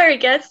don't know where he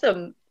gets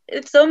them.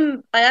 It's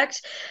some. I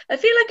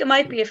feel like it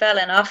might be a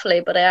fella in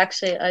Offaly, but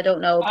I don't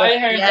know. But I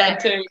heard that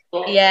too.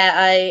 But... Yeah,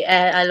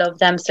 I love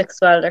them six as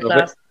well. They're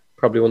class.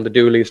 Probably one of the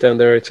doolies down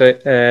there, I'd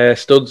say.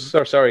 Studs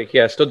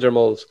or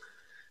moles?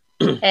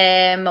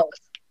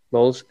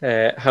 Moles.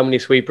 How many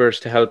sweepers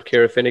to help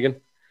Ciara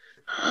Finnegan?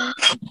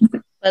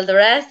 Well, the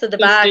rest of the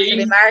backs will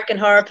be marking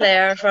her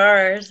player for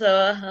her,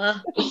 so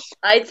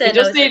I'd say you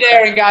just need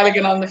Aaron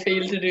Galligan on the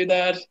field to do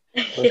that.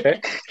 Okay.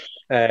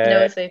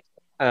 No sweep.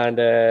 And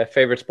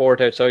favourite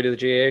sport outside of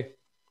the GAA?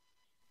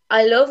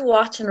 I love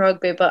watching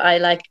rugby, but I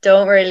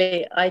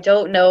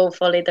don't know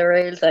fully the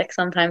rules. Like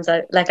sometimes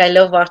I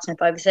love watching it,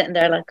 but I'd be sitting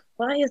there like,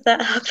 why is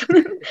that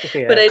happening?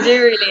 Yeah. But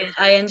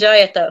I enjoy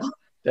it though.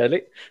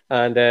 Deadly.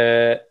 And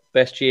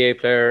best GAA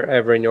player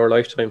ever in your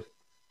lifetime?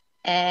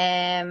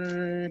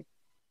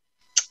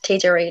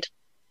 TJ Reid.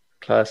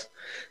 Class.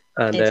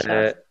 And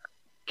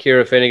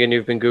Ciara Finnegan,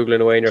 you've been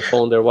Googling away on your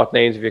phone there. What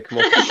names have you come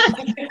up with?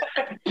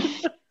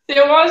 See,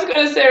 I was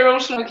going to say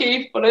Roisin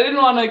O'Keefe, but I didn't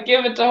want to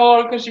give it to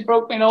her because she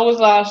broke my nose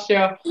last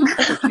year.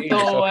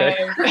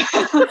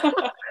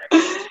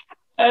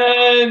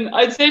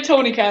 I'd say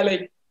Tony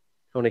Kelly.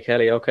 Tony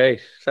Kelly, okay.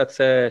 That's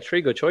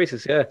three good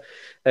choices, yeah.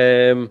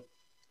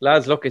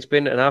 Lads, look, it's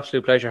been an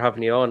absolute pleasure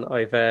having you on.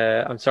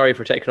 I'm sorry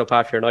for taking up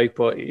half your night,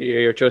 but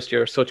you're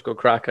such good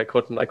crack. I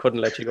couldn't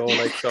let you go.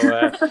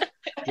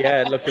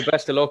 Yeah. Look, the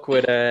best of luck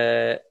with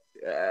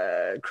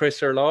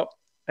Crosserlough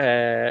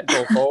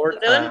going forward.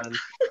 And,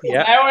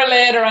 yeah. An hour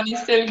later, and you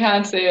still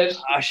can't see it.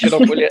 Shut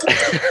up, will you?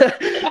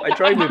 I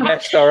tried my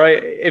best. All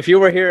right. If you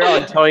were here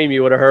on time,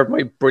 you would have heard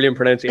my brilliant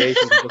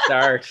pronunciation at the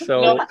start.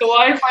 So look, the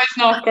Wi-Fi's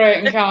not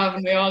great in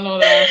Cavan. We all know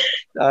that.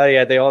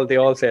 Yeah, they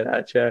all say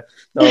that. Yeah.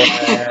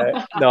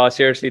 No,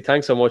 seriously,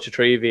 thanks so much to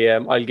Trevi.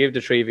 I'll give the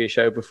Trevi a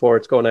shout before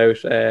it's going out.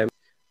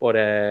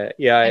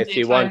 If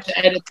you want to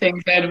edit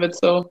things out of it,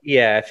 so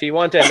yeah, if you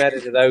want to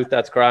edit it out,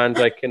 that's grand.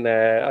 I can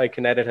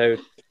edit out.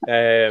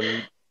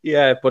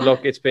 Yeah, but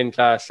look, it's been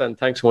class, and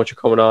thanks so much for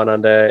coming on.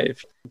 And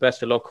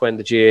best of luck when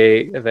the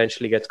GAA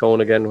eventually gets going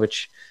again.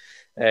 Which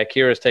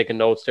Ciara's taking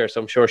notes there, so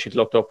I'm sure she's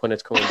looked up when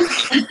it's coming.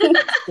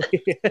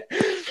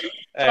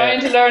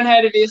 Trying to learn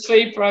how to be a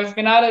sweeper. I've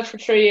been at it for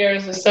 3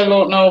 years. I still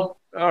don't know.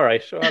 All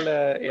right. Well,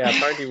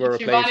 apparently we're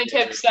replacing. If you have any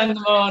tips, send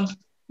them on.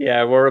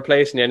 Yeah, we're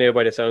replacing you anyway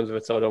by the sounds of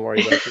it, so don't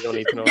worry about it. You don't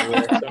need to know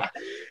anyway. So,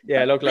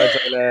 yeah, look, lads,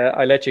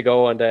 I'll let you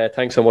go, and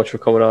thanks so much for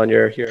coming on.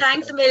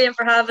 Thanks a million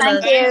for having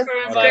us. Thanks for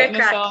inviting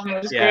us on.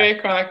 It was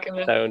great crack.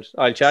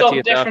 I'll chat to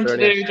you after. Something different to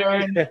do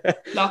during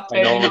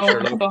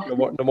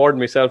lockdown. No more than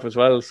myself as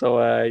well. So,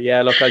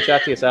 look, I'll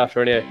chat to you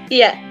after. Anyway.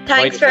 Yeah,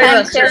 thanks very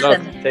much,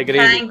 Justin. Take it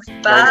easy. Thanks,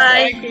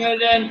 bye. Thank you,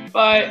 then.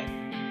 Bye.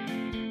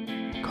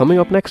 Coming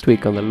up next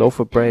week on the Loaf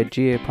of Bread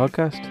GAA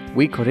podcast,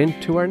 we cut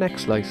into our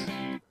next slice.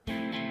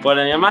 But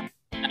your man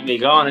had me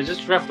gone.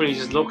 The referee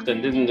just looked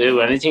and didn't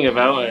do anything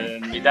about it.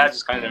 And my dad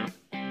just kind of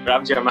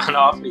grabbed your man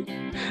off me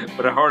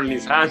with a hurl in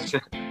his hand.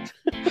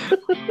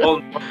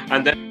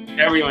 And then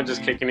everyone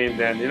just kicking in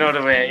then. You know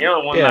the way,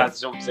 one lad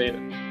jumps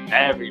in.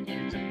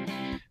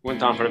 Everyone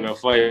went on for about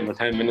 5 or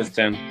 10 minutes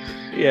then.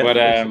 Yeah, but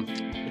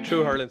the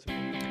true hurling.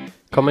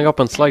 Coming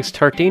up on Slice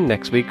 13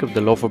 next week of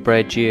the Loaf of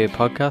Bread GAA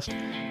podcast,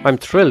 I'm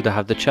thrilled to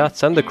have the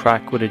chats and the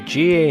crack with a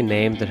GAA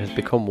name that has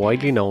become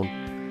widely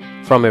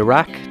known. From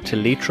Iraq to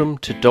Leitrim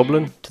to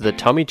Dublin to the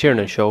Tommy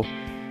Tiernan show,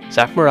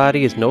 Zach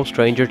Muradi is no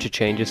stranger to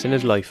changes in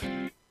his life.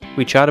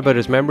 We chat about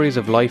his memories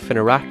of life in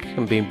Iraq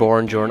and being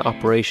born during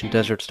Operation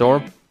Desert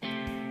Storm,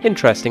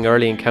 interesting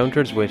early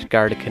encounters with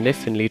Garda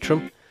Caniff in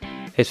Leitrim,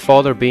 his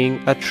father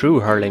being a true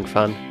hurling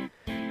fan,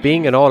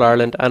 being an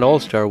All-Ireland and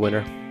All-Star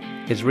winner,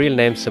 his real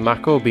name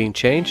Samako being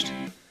changed,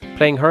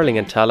 playing hurling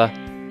in Tala,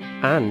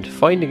 and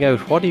finding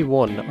out what he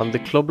won on the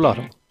club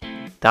lotto.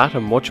 That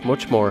and much,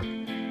 much more.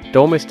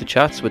 Don't miss the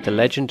chats with the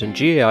legend and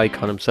GAA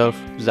icon himself,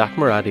 Zach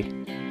Muradi.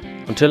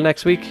 Until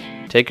next week,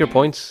 take your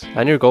points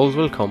and your goals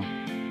will come.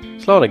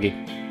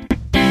 Slánagi.